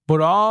 But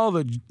all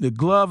the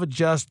glove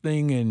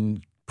adjusting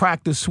and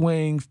practice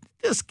swings,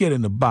 just get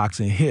in the box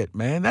and hit,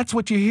 man. That's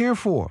what you're here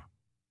for.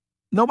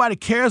 Nobody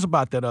cares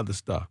about that other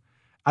stuff.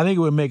 I think it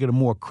would make it a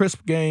more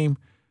crisp game.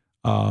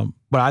 But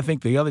I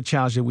think the other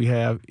challenge that we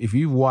have, if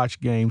you've watched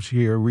games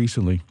here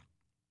recently,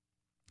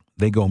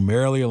 they go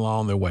merrily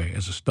along their way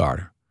as a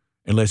starter,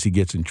 unless he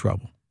gets in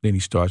trouble. Then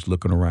he starts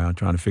looking around,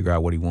 trying to figure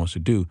out what he wants to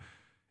do.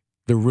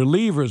 The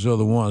relievers are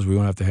the ones we're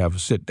going to have a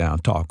sit-down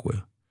talk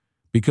with.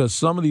 Because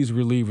some of these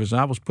relievers,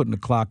 and I was putting the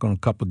clock on a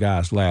couple of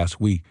guys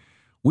last week,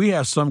 we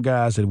have some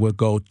guys that will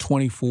go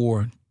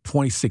 24,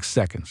 26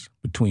 seconds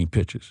between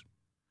pitches.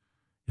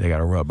 They got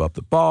to rub up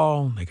the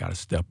ball. They got to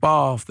step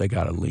off. They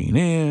got to lean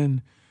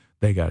in.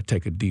 They got to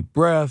take a deep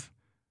breath.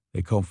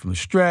 They come from the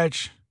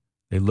stretch.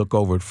 They look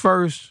over at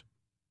first.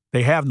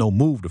 They have no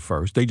move to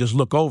first. They just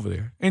look over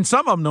there. And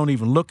some of them don't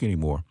even look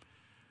anymore.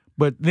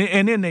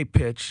 And then they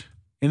pitch.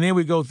 And then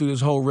we go through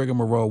this whole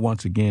rigmarole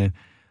once again.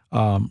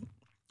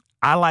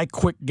 I like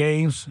quick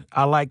games.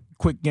 I like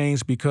quick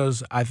games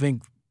because I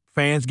think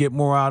fans get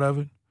more out of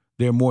it.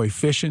 They're more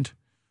efficient.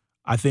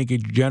 I think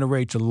it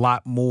generates a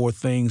lot more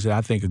things that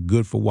I think are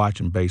good for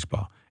watching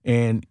baseball.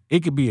 And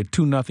it could be a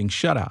 2-0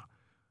 shutout.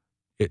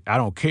 I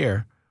don't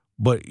care.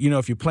 But,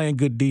 if you're playing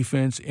good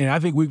defense, and I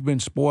think we've been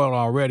spoiled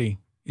already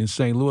in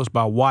St. Louis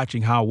by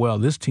watching how well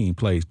this team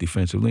plays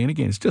defensively. And,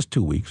 again, it's just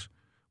 2 weeks.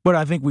 But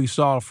I think we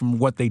saw from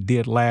what they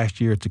did last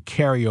year to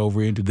carry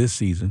over into this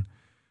season.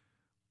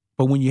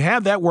 But when you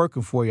have that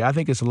working for you, I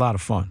think it's a lot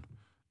of fun.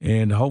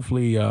 And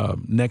hopefully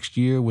next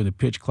year when the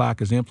pitch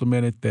clock is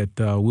implemented that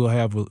we'll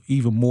have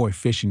even more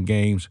efficient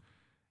games.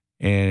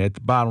 And at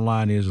the bottom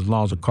line is as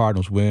long as the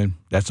Cardinals win,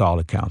 that's all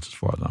that counts as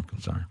far as I'm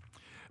concerned.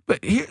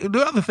 But here,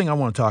 the other thing I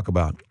want to talk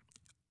about,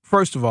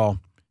 first of all,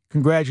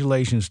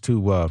 congratulations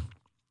to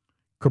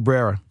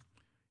Cabrera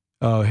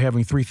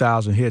having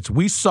 3,000 hits.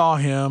 We saw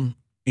him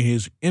in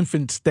his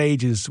infant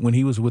stages when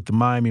he was with the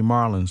Miami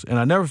Marlins. And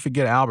I never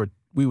forget Albert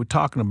were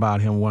talking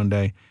about him one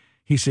day.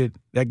 He said,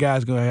 that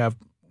guy's going to have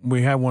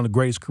one of the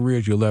greatest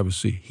careers you'll ever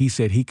see. He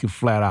said he could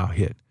flat out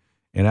hit.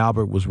 And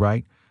Albert was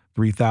right.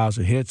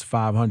 3,000 hits,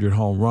 500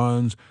 home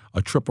runs,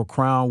 a Triple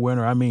Crown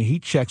winner. I mean, he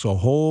checks a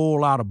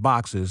whole lot of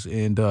boxes,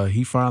 and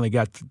he finally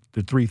got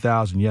the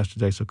 3,000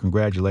 yesterday, so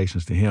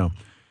congratulations to him.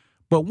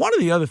 But one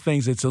of the other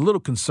things that's a little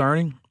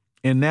concerning,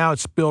 and now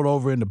it's spilled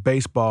over into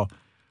baseball,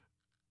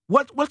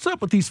 what's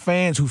up with these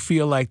fans who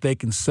feel like they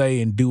can say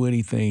and do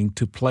anything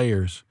to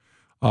players,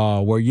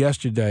 where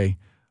yesterday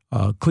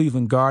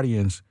Cleveland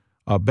Guardians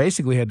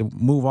basically had to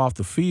move off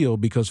the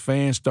field because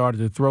fans started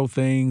to throw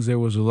things. There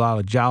was a lot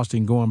of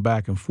jousting going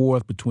back and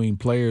forth between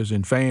players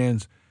and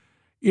fans.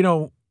 You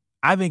know,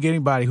 I think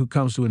anybody who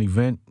comes to an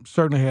event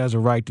certainly has a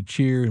right to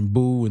cheer and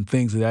boo and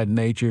things of that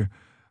nature.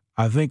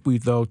 I think we,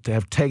 though,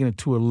 have taken it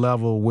to a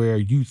level where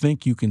you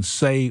think you can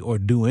say or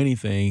do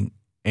anything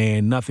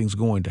and nothing's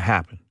going to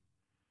happen.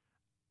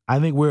 I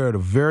think we're at a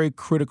very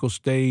critical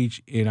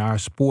stage in our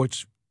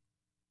sports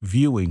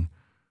viewing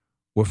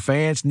where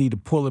fans need to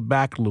pull it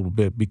back a little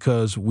bit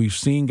because we've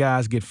seen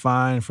guys get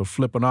fined for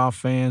flipping off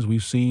fans.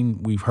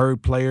 We've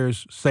heard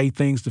players say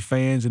things to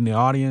fans in the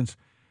audience,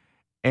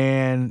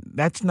 and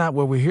that's not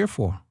what we're here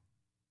for.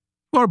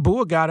 You want to boo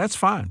a guy, that's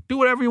fine. Do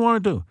whatever you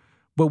want to do.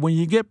 But when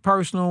you get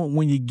personal,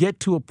 when you get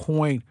to a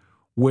point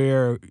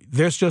where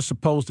they're just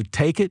supposed to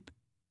take it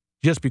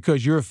just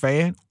because you're a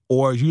fan,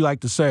 or as you like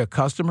to say, a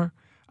customer,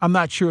 I'm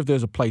not sure if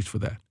there's a place for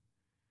that.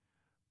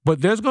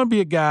 But there's going to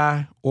be a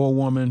guy or a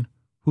woman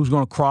who's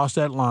going to cross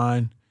that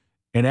line,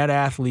 and that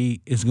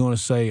athlete is going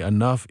to say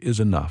enough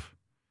is enough.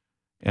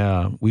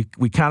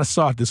 We kind of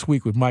saw it this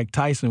week with Mike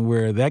Tyson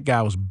where that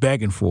guy was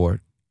begging for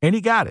it, and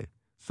he got it.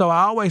 So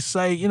I always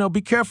say,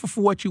 be careful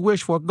for what you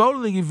wish for. Go to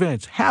the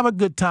events. Have a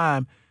good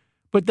time.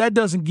 But that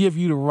doesn't give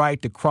you the right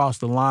to cross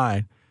the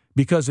line,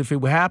 because if it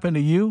would happen to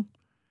you,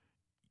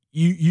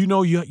 you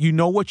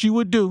know what you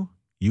would do.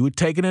 You would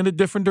take it in a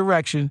different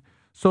direction.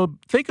 So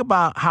think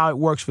about how it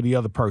works for the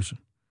other person.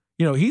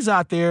 He's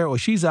out there or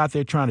she's out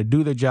there trying to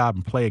do their job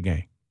and play a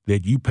game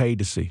that you paid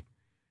to see.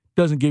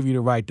 Doesn't give you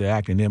the right to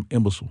act an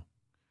imbecile.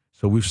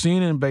 So we've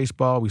seen it in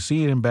baseball. We've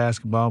seen it in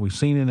basketball. We've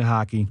seen it in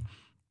hockey.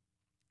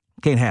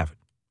 Can't have it.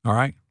 All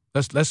right?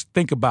 Let's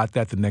think about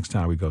that the next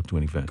time we go to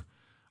an event.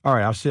 All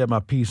right, I've said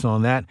my piece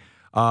on that.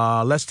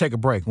 Let's take a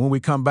break. When we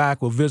come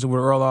back, we'll visit with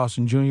Earl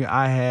Austin Jr.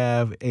 I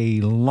have a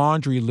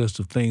laundry list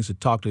of things to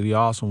talk to the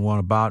Awesome One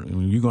about,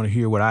 and you're going to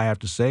hear what I have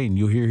to say, and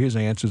you'll hear his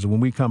answers. And when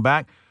we come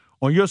back,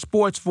 on your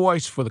sports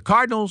voice for the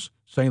Cardinals,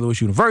 St.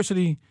 Louis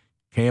University,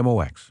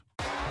 KMOX.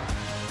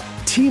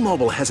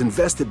 T-Mobile has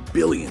invested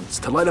billions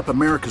to light up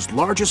America's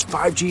largest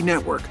 5G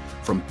network,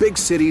 from big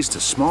cities to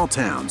small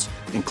towns,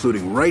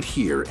 including right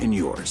here in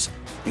yours.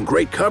 And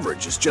great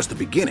coverage is just the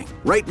beginning.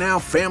 Right now,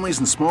 families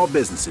and small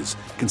businesses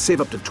can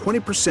save up to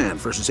 20%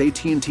 versus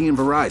AT&T and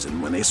Verizon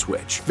when they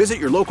switch. Visit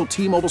your local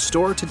T-Mobile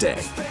store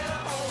today.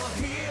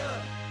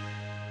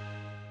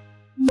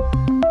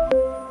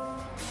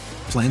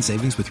 Plan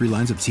savings with 3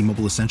 lines of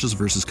T-Mobile Essentials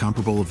versus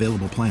comparable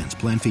available plans.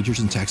 Plan features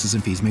and taxes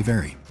and fees may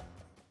vary.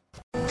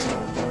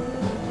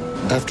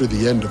 After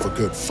the end of a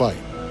good fight,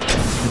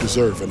 you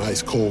deserve an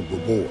ice-cold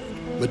reward.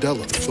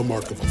 Modelo, the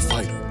mark of a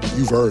fighter.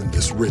 You've earned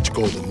this rich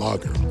golden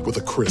lager with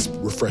a crisp,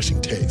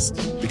 refreshing taste.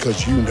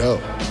 Because you know,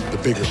 the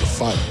bigger the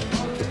fight,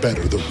 the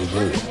better the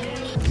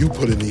reward. You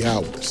put in the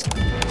hours,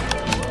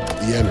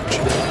 the energy,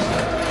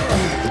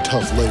 the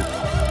tough labor.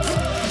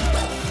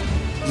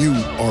 You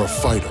are a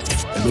fighter,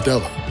 and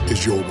Modelo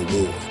is your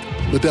reward.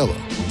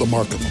 Modelo, the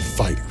mark of a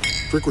fighter.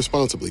 Drink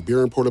responsibly.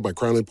 Beer imported by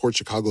Crown Imports,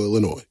 Chicago,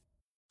 Illinois.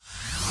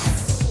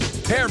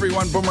 Hey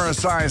everyone, Boomer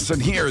Esiason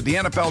here. The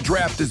NFL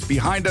Draft is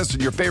behind us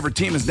and your favorite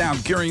team is now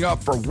gearing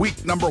up for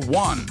week number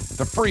 1.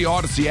 The free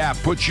Odyssey app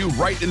puts you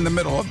right in the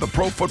middle of the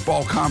pro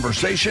football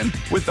conversation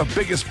with the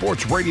biggest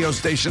sports radio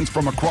stations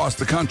from across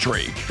the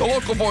country. The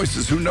local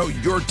voices who know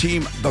your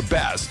team the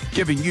best,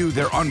 giving you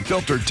their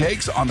unfiltered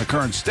takes on the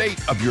current state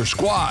of your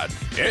squad.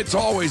 It's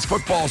always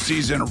football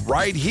season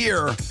right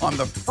here on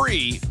the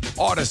free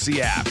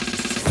Odyssey app.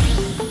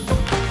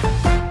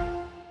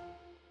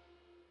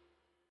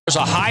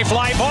 There's a high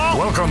fly ball.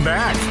 Welcome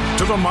back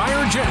to the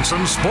Meyer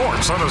Jensen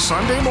Sports on a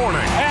Sunday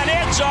morning. And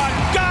it's a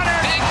gunner.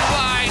 Big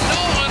fly,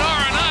 Nolan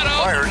Arenado.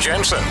 Meyer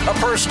Jensen, a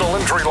personal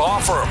injury law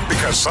firm,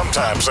 because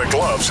sometimes the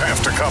gloves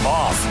have to come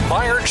off.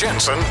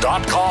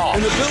 MeyerJensen.com.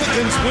 And the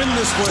Billikens win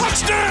this one.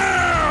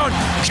 Touchdown,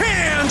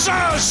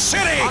 Kansas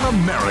City. On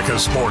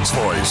America's Sports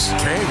Voice,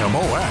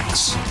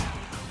 KMOX.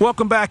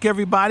 Welcome back,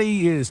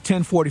 everybody. It is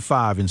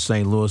 10:45 in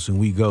St. Louis, and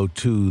we go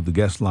to the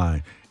guest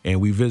line,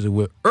 and we visit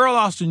with Earl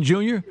Austin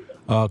Jr.,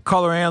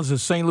 color analyst at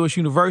St. Louis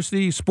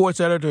University, sports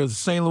editor of the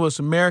St. Louis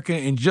American,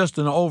 and just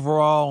an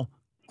overall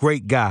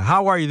great guy.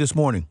 How are you this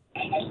morning?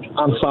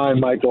 I'm fine,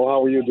 Michael.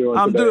 How are you doing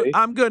today?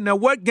 I'm good. Now,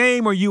 what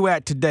game are you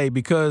at today?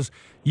 Because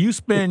you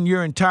spend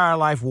your entire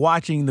life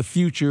watching the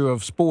future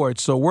of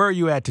sports. So where are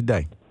you at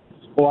today?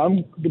 Well,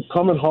 I'm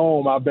coming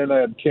home. I've been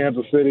at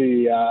Kansas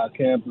City,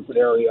 Kansas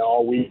area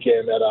all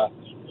weekend at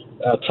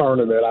a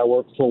tournament. I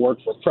work for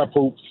Prep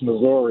Hoops,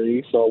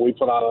 Missouri. So we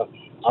put on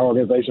our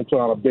organization put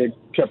on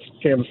kept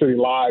Kansas City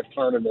Live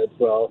tournament.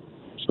 So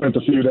spent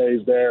a few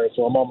days there.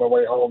 So I'm on my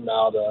way home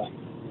now to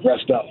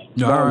rest up.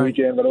 Long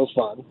weekend, but it was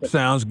fun.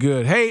 Sounds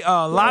good. Hey,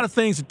 a lot of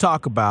things to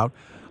talk about.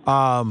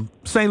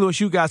 St. Louis,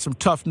 you got some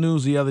tough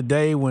news the other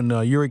day when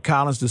Yuri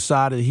Collins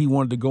decided he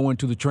wanted to go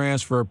into the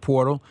transfer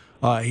portal.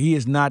 He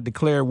has not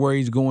declared where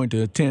he's going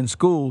to attend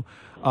school,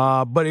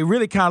 but it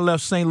really kind of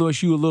left St.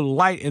 Louis U a little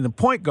light in the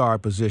point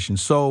guard position.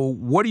 So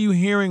what are you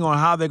hearing on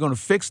how they're going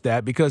to fix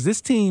that? Because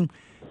this team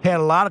had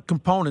a lot of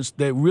components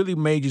that really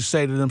made you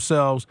say to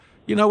themselves,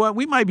 you know what,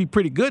 we might be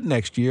pretty good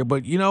next year,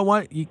 but you know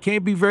what, you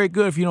can't be very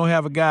good if you don't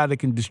have a guy that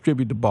can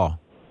distribute the ball.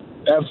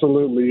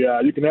 Absolutely.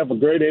 You can have a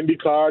great Indy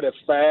car that's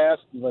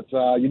fast, but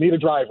you need a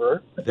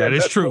driver. That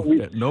is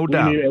true. No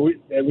doubt.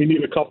 We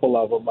need a couple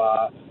of them.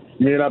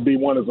 You may not be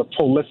one as a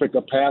prolific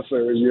a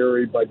passer as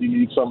Yuri, but you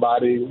need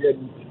somebody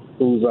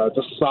who's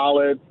just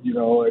solid,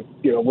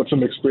 with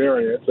some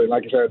experience. And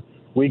like I said,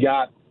 we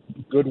got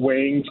good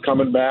wings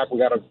coming back. We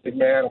got a big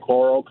man,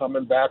 Coro,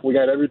 coming back. We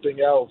got everything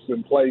else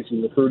in place.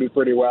 We recruited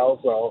pretty well,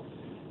 so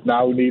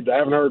now I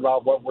haven't heard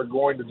about what we're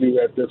going to do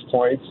at this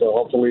point, so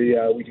hopefully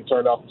we can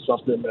turn off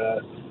something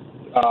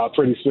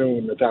pretty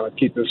soon to kind of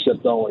keep this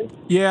ship going.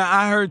 Yeah,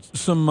 I heard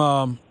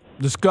some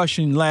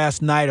discussion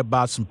last night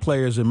about some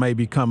players that may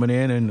be coming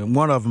in, and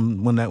one of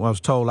them, when I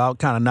was told, I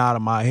kind of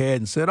nodded my head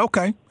and said,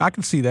 okay, I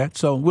can see that.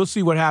 So we'll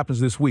see what happens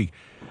this week.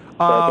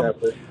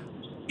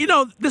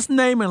 This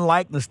name and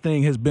likeness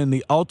thing has been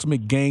the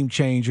ultimate game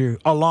changer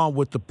along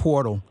with the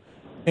portal,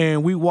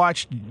 and we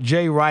watched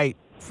Jay Wright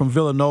from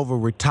Villanova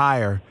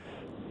retire.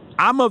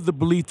 I'm of the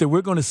belief that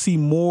we're going to see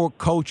more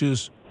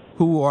coaches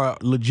who are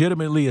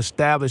legitimately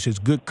established as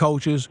good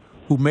coaches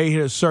who may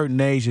hit a certain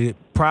age that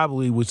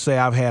probably would say,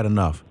 I've had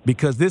enough.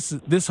 Because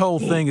this whole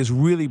thing has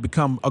really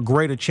become a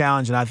greater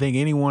challenge than I think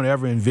anyone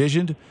ever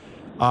envisioned.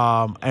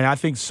 And I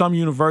think some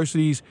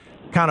universities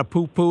kind of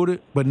poo-pooed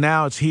it, but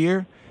now it's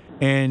here.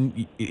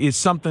 And it's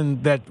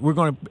something that we're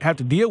going to have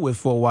to deal with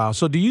for a while.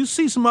 So do you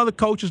see some other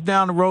coaches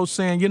down the road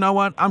saying, you know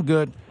what, I'm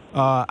good.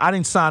 I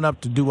didn't sign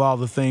up to do all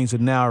the things that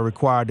now are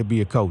required to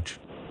be a coach?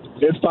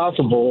 It's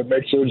possible. It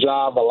makes your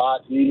job a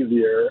lot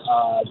easier.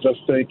 Just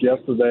think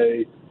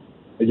yesterday,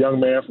 a young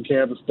man from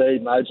Kansas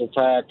State, Nigel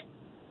Pack,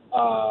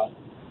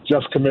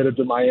 just committed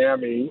to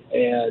Miami,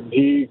 and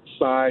he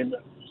signed,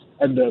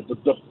 and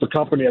the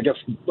company, I guess,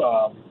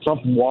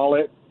 something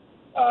Wallet,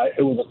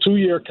 it was a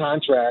 2-year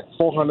contract,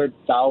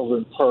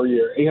 $400,000 per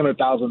year,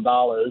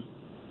 $800,000,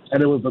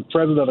 and it was the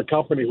president of the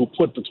company who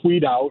put the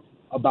tweet out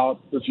about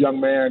this young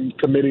man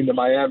committing to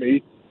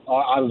Miami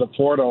out of the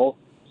portal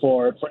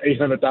for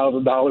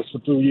 $800,000 for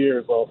 2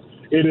 years. So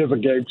it is a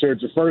game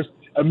changer. First,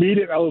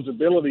 immediate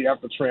eligibility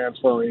after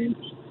transferring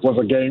was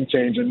a game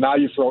changer. Now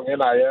you throw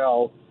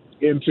NIL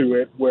into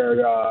it where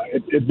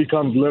it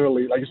becomes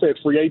literally, like you said, it's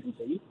free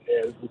agency.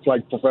 It's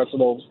like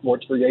professional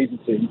sports free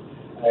agency.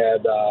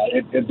 And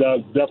it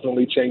does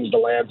definitely change the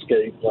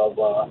landscape of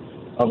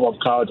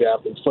college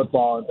athletes,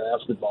 football and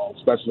basketball,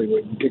 especially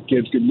when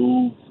kids can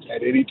move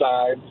at any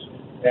time,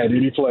 at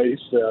any place,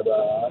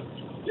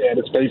 and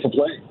it's pay for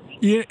play.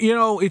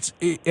 It's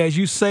as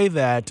you say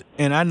that,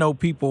 and I know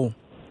people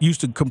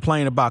used to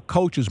complain about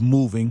coaches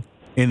moving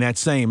in that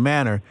same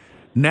manner.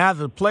 Now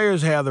the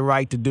players have the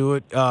right to do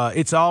it.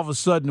 It's all of a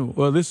sudden,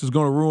 well, this is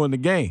going to ruin the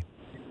game.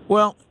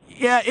 Well,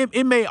 yeah,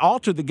 it may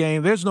alter the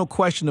game. There's no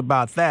question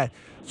about that.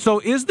 So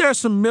is there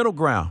some middle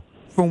ground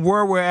from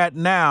where we're at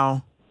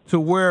now to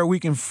where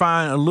we can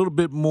find a little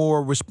bit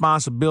more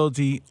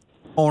responsibility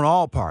on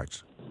all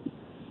parts?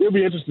 It'll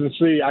be interesting to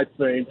see, I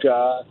think.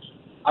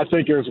 I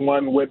think there's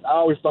one I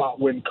always thought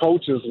when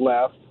coaches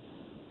left,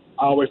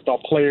 I always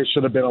thought players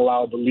should have been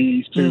allowed to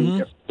leave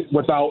too,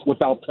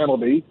 without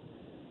penalty.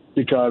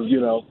 Because,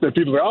 the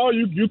people say, oh,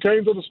 you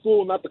came to the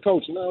school, not the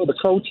coach. No, the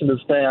coach and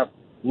his staff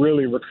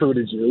really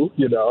recruited you,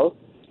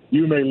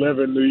 You may live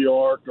in New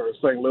York or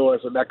St. Louis,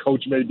 and that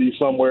coach may be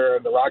somewhere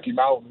in the Rocky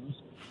Mountains,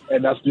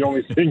 and that's the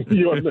only thing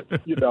he's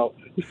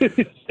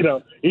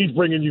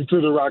bringing you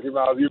to the Rocky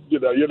Mountains.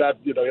 You're not,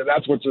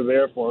 that's what you're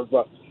there for.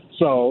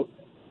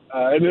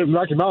 And the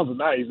Rocky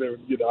Mountains are nice.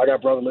 I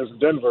got brother lives in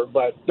Denver,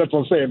 but that's what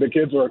I'm saying. The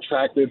kids are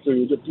attracted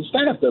to the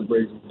staff that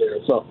brings them there.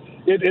 So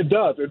it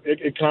does.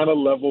 It kind of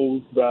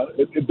levels.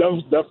 It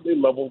does definitely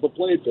levels the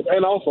playing field.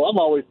 And also, I've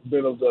always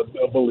been of the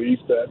belief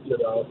that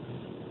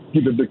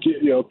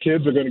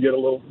kids are going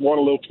to want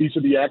a little piece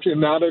of the action.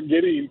 Now they're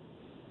getting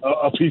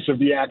a piece of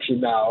the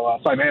action now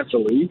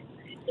financially,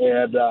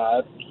 and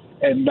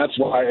that's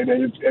why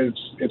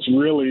it's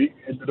really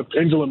the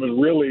pendulum is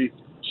really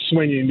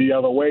swinging the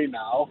other way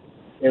now,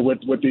 and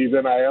with these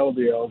NIL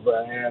deals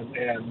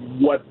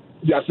and what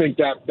I think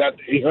that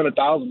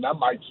 $800,000 that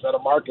might set a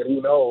market.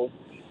 Who knows?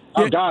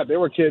 Yeah. Oh God, there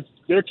are kids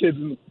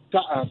in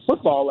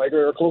football like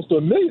are close to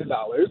 $1 million.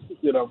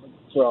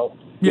 So.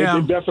 Yeah.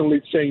 It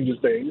definitely changes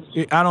things.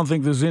 I don't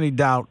think there's any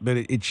doubt that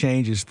it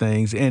changes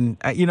things. And,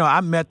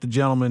 I met the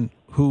gentleman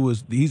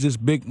he's this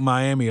big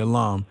Miami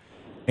alum,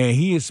 and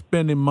he is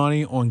spending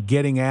money on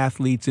getting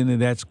athletes into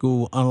that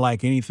school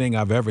unlike anything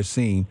I've ever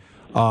seen.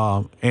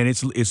 And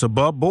it's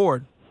above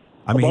board.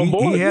 I mean,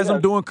 he has them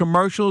doing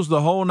commercials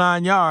the whole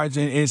 9 yards,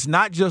 and it's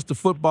not just the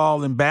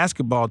football and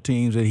basketball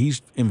teams that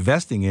he's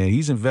investing in.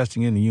 He's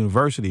investing in the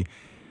university,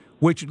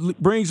 which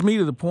brings me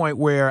to the point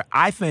where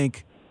I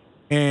think,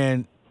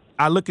 and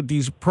I look at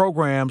these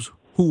programs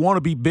who want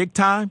to be big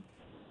time,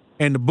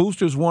 and the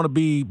boosters want to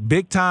be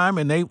big time,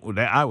 and we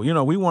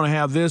want to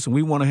have this, and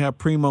we want to have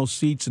primo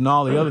seats and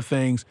all the other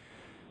things.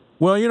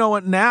 Well, you know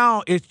what?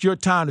 Now it's your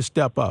time to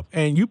step up.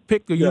 And you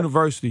pick the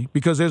university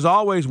because there's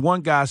always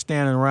one guy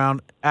standing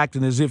around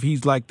acting as if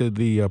he's like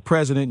the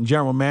president and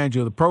general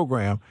manager of the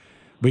program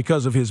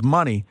because of his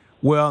money.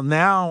 Well,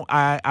 now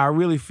I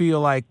really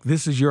feel like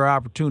this is your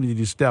opportunity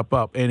to step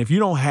up. And if you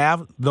don't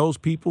have those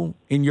people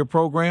in your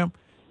program,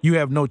 you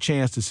have no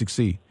chance to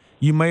succeed.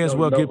 You may as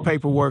well get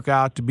paperwork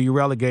out to be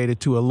relegated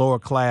to a lower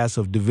class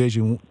of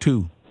Division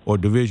II or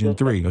Division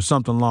III or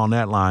something along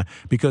that line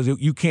because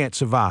you can't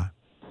survive.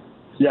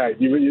 Yeah,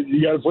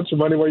 you got to put your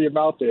money where your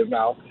mouth is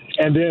now.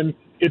 And then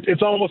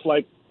it's almost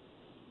like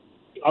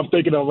I'm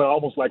thinking of it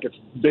almost like it's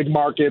big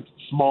market,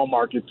 small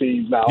market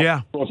teams now.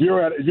 Yeah. So if you're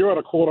at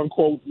a quote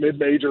unquote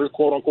mid-major,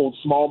 quote unquote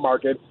small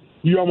market,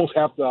 you almost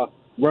have to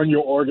run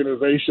your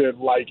organization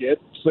like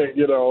it. Say,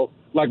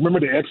 like remember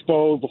the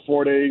Expos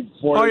before they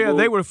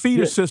they were a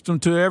feeder system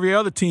to every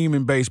other team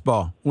in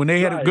baseball. When they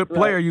had a good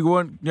player, you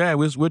go,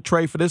 we'll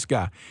trade for this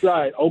guy.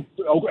 Right. Oh,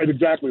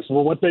 exactly. So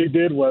what they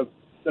did was,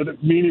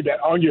 meaning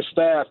that on your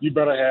staff, you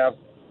better have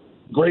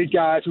great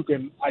guys who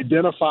can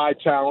identify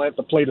talent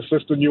to play the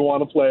system you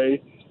want to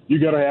play. You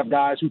got to have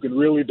guys who can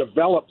really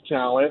develop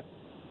talent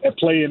and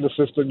play in the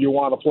system you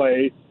want to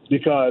play.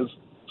 Because,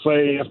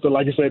 say, if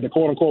the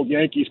quote-unquote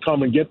Yankees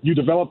come and get you,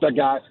 develop that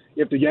guy.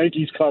 If the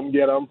Yankees come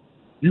get him,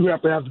 you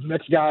have to have the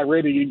next guy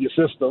ready in your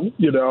system.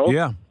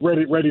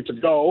 Ready to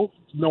go,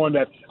 knowing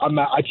that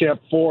I can't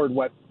afford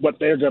what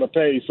they're going to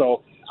pay,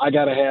 so I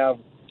got to have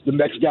the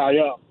next guy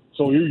up.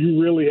 So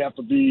you really have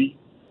to be,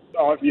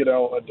 that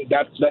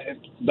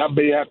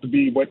may have to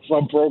be what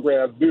some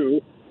programs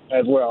do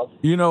as well.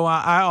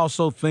 I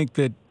also think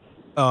that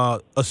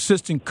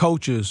assistant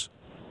coaches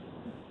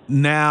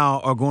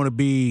now are going to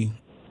be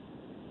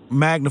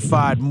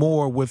magnified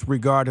more with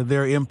regard to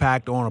their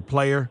impact on a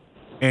player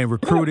and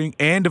recruiting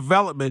and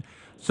development.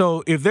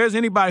 So if there's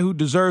anybody who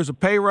deserves a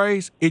pay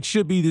raise, it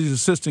should be these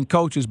assistant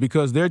coaches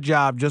because their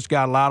job just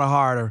got a lot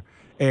harder.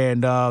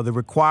 And the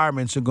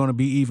requirements are going to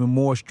be even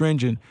more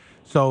stringent.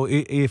 So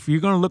if you're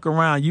going to look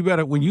around, you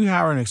better, when you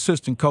hire an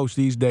assistant coach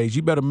these days,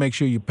 you better make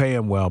sure you pay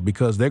them well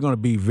because they're going to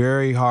be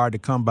very hard to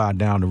come by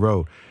down the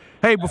road.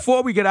 Hey,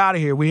 before we get out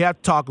of here, we have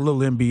to talk a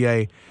little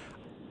NBA.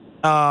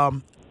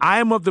 I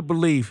am of the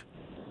belief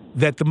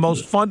that the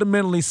most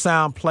fundamentally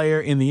sound player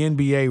in the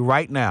NBA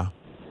right now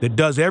that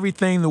does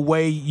everything the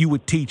way you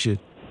would teach it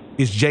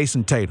is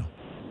Jason Tatum.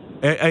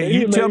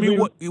 You tell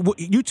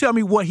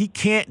me what he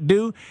can't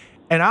do.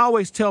 And I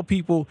always tell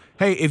people,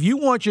 hey, if you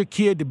want your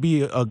kid to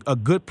be a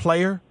good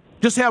player,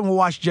 just have him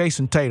watch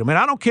Jason Tatum. And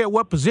I don't care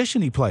what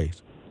position he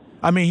plays.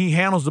 I mean, he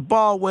handles the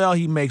ball well.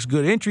 He makes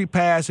good entry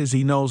passes.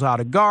 He knows how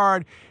to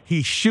guard.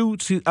 He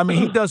shoots. He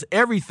does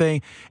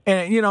everything.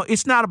 And,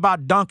 it's not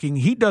about dunking.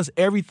 He does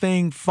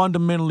everything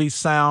fundamentally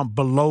sound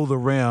below the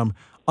rim,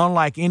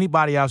 unlike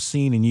anybody I've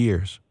seen in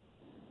years.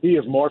 He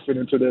is morphing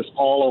into this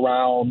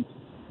all-around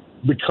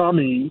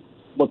becoming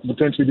what could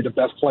potentially be the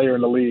best player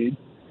in the league.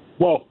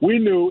 Well, we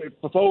knew,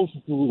 for those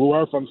who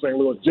are from St.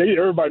 Louis,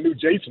 everybody knew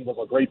Jason was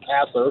a great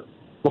passer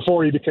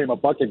before he became a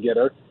bucket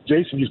getter.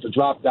 Jason used to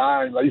drop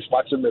dimes. I used to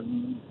watch him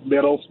in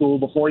middle school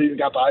before he even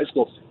got to high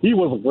school. He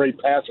was a great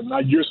passer. Now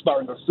you're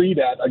starting to see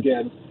that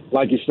again.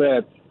 Like you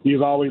said,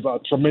 he's always a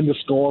tremendous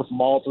scorer from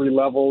all three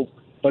levels.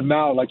 But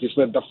now, like you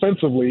said,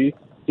 defensively,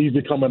 he's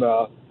becoming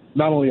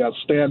not only a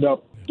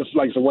stand-up, just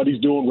like what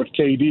he's doing with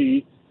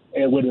KD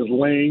and with his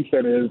length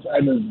and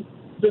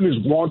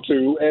his want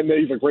to, and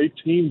he's a great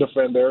team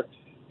defender,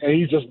 and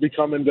he's just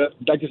becoming that,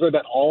 like you said,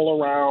 that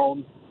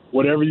all-around,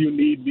 whatever you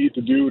need me to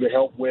do to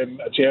help win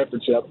a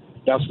championship,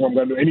 that's what I'm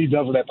going to do. And he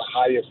does it at the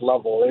highest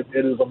level.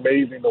 It is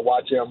amazing to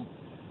watch him,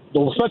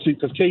 especially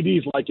because KD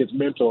is like his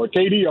mentor.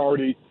 KD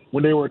already,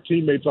 when they were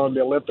teammates on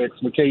the Olympics,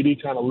 when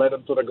KD kind of led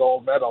him to the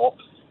gold medal,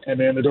 and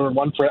then during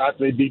one play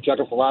after they beat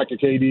Czechoslovakia,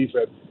 KD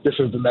said, "This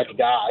is the next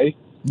guy."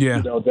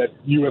 Yeah. That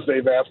USA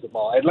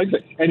basketball.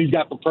 And he's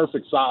got the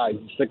perfect size.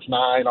 He's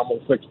 6'9",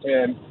 almost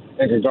 6'10",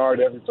 and can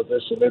guard every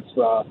position.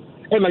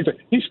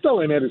 He's still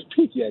in at his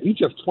peak yet. He's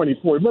just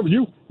 24. Remember,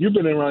 you've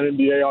been around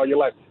NBA all your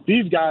life.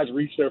 These guys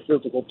reach their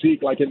physical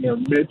peak like in their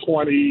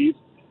mid-20s.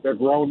 They're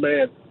grown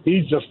men.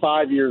 He's just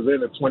 5 years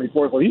in at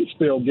 24, so he's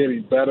still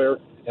getting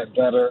better and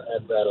better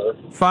and better.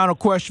 Final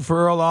question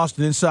for Earl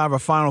Austin inside of our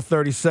final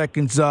 30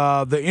 seconds.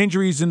 The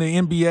injuries in the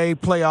NBA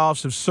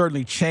playoffs have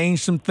certainly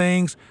changed some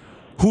things.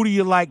 Who do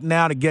you like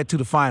now to get to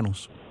the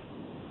finals?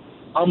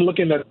 I'm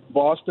looking at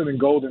Boston and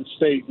Golden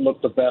State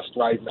look the best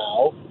right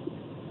now.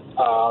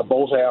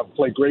 Both have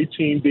played great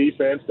team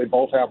defense. They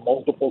both have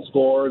multiple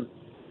scores.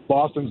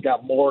 Boston's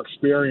got more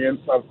experience.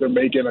 They're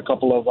making a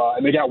couple of,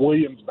 and they got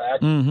Williams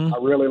back. Mm-hmm. I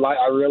really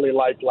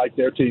like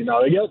their team.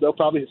 Now they'll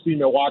probably see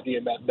Milwaukee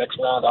in that next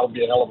round. That'll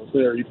be a hell of a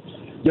series.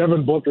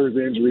 Devin Booker's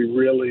injury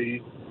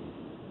really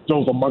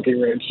throws a monkey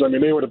wrench. I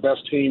mean, they were the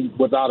best team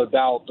without a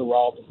doubt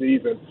throughout the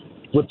season.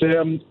 With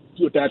them,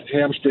 with that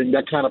hamstring,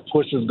 that kind of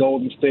pushes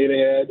Golden State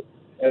ahead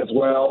as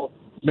well.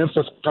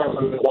 Memphis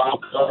coming in the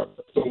wild card.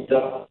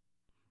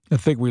 I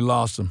think we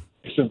lost him.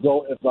 Should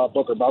go if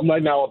Booker. But I'm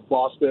right now with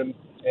Boston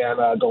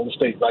and Golden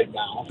State right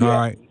now. All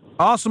right.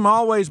 Awesome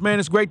always, man.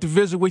 It's great to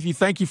visit with you.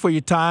 Thank you for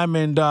your time,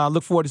 and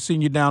look forward to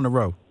seeing you down the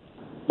road.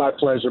 My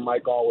pleasure,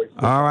 Mike, always.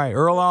 All right.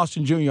 Earl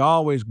Austin Jr.,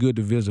 always good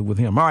to visit with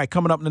him. All right,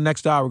 coming up in the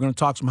next hour, we're going to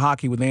talk some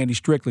hockey with Andy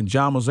Strickland.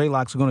 John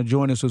Mozeliak is going to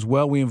join us as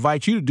well. We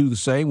invite you to do the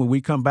same when we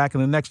come back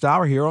in the next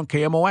hour here on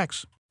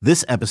KMOX.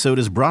 This episode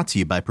is brought to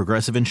you by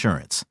Progressive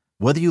Insurance.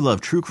 Whether you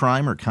love true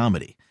crime or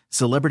comedy,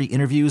 celebrity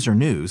interviews or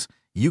news,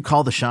 you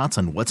call the shots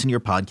on what's in your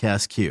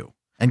podcast queue.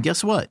 And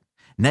guess what?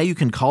 Now you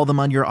can call them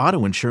on your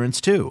auto insurance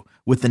too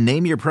with the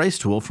Name Your Price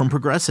tool from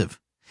Progressive.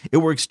 It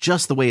works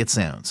just the way it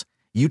sounds.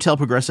 You tell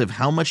Progressive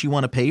how much you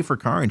want to pay for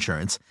car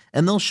insurance,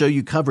 and they'll show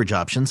you coverage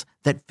options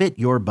that fit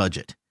your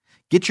budget.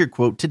 Get your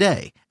quote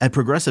today at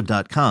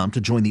Progressive.com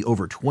to join the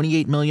over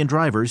 28 million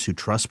drivers who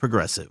trust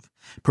Progressive.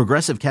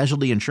 Progressive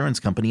Casualty Insurance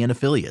Company and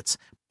Affiliates.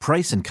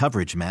 Price and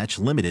coverage match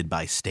limited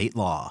by state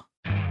law.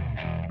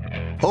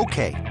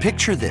 Okay,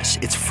 picture this.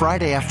 It's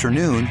Friday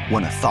afternoon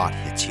when a thought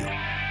hits you.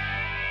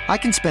 I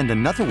can spend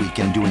another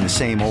weekend doing the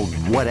same old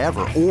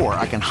whatever, or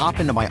I can hop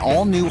into my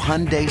all-new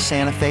Hyundai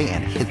Santa Fe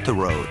and hit the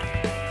road.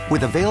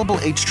 With available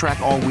H-Track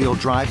all-wheel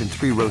drive and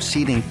 3-row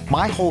seating,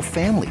 my whole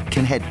family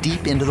can head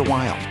deep into the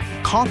wild.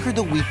 Conquer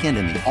the weekend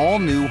in the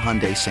all-new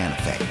Hyundai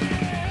Santa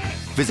Fe.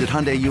 Visit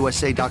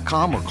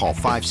HyundaiUSA.com or call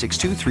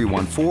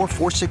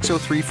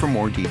 562-314-4603 for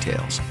more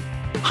details.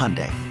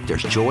 Hyundai,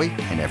 there's joy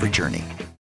in every journey.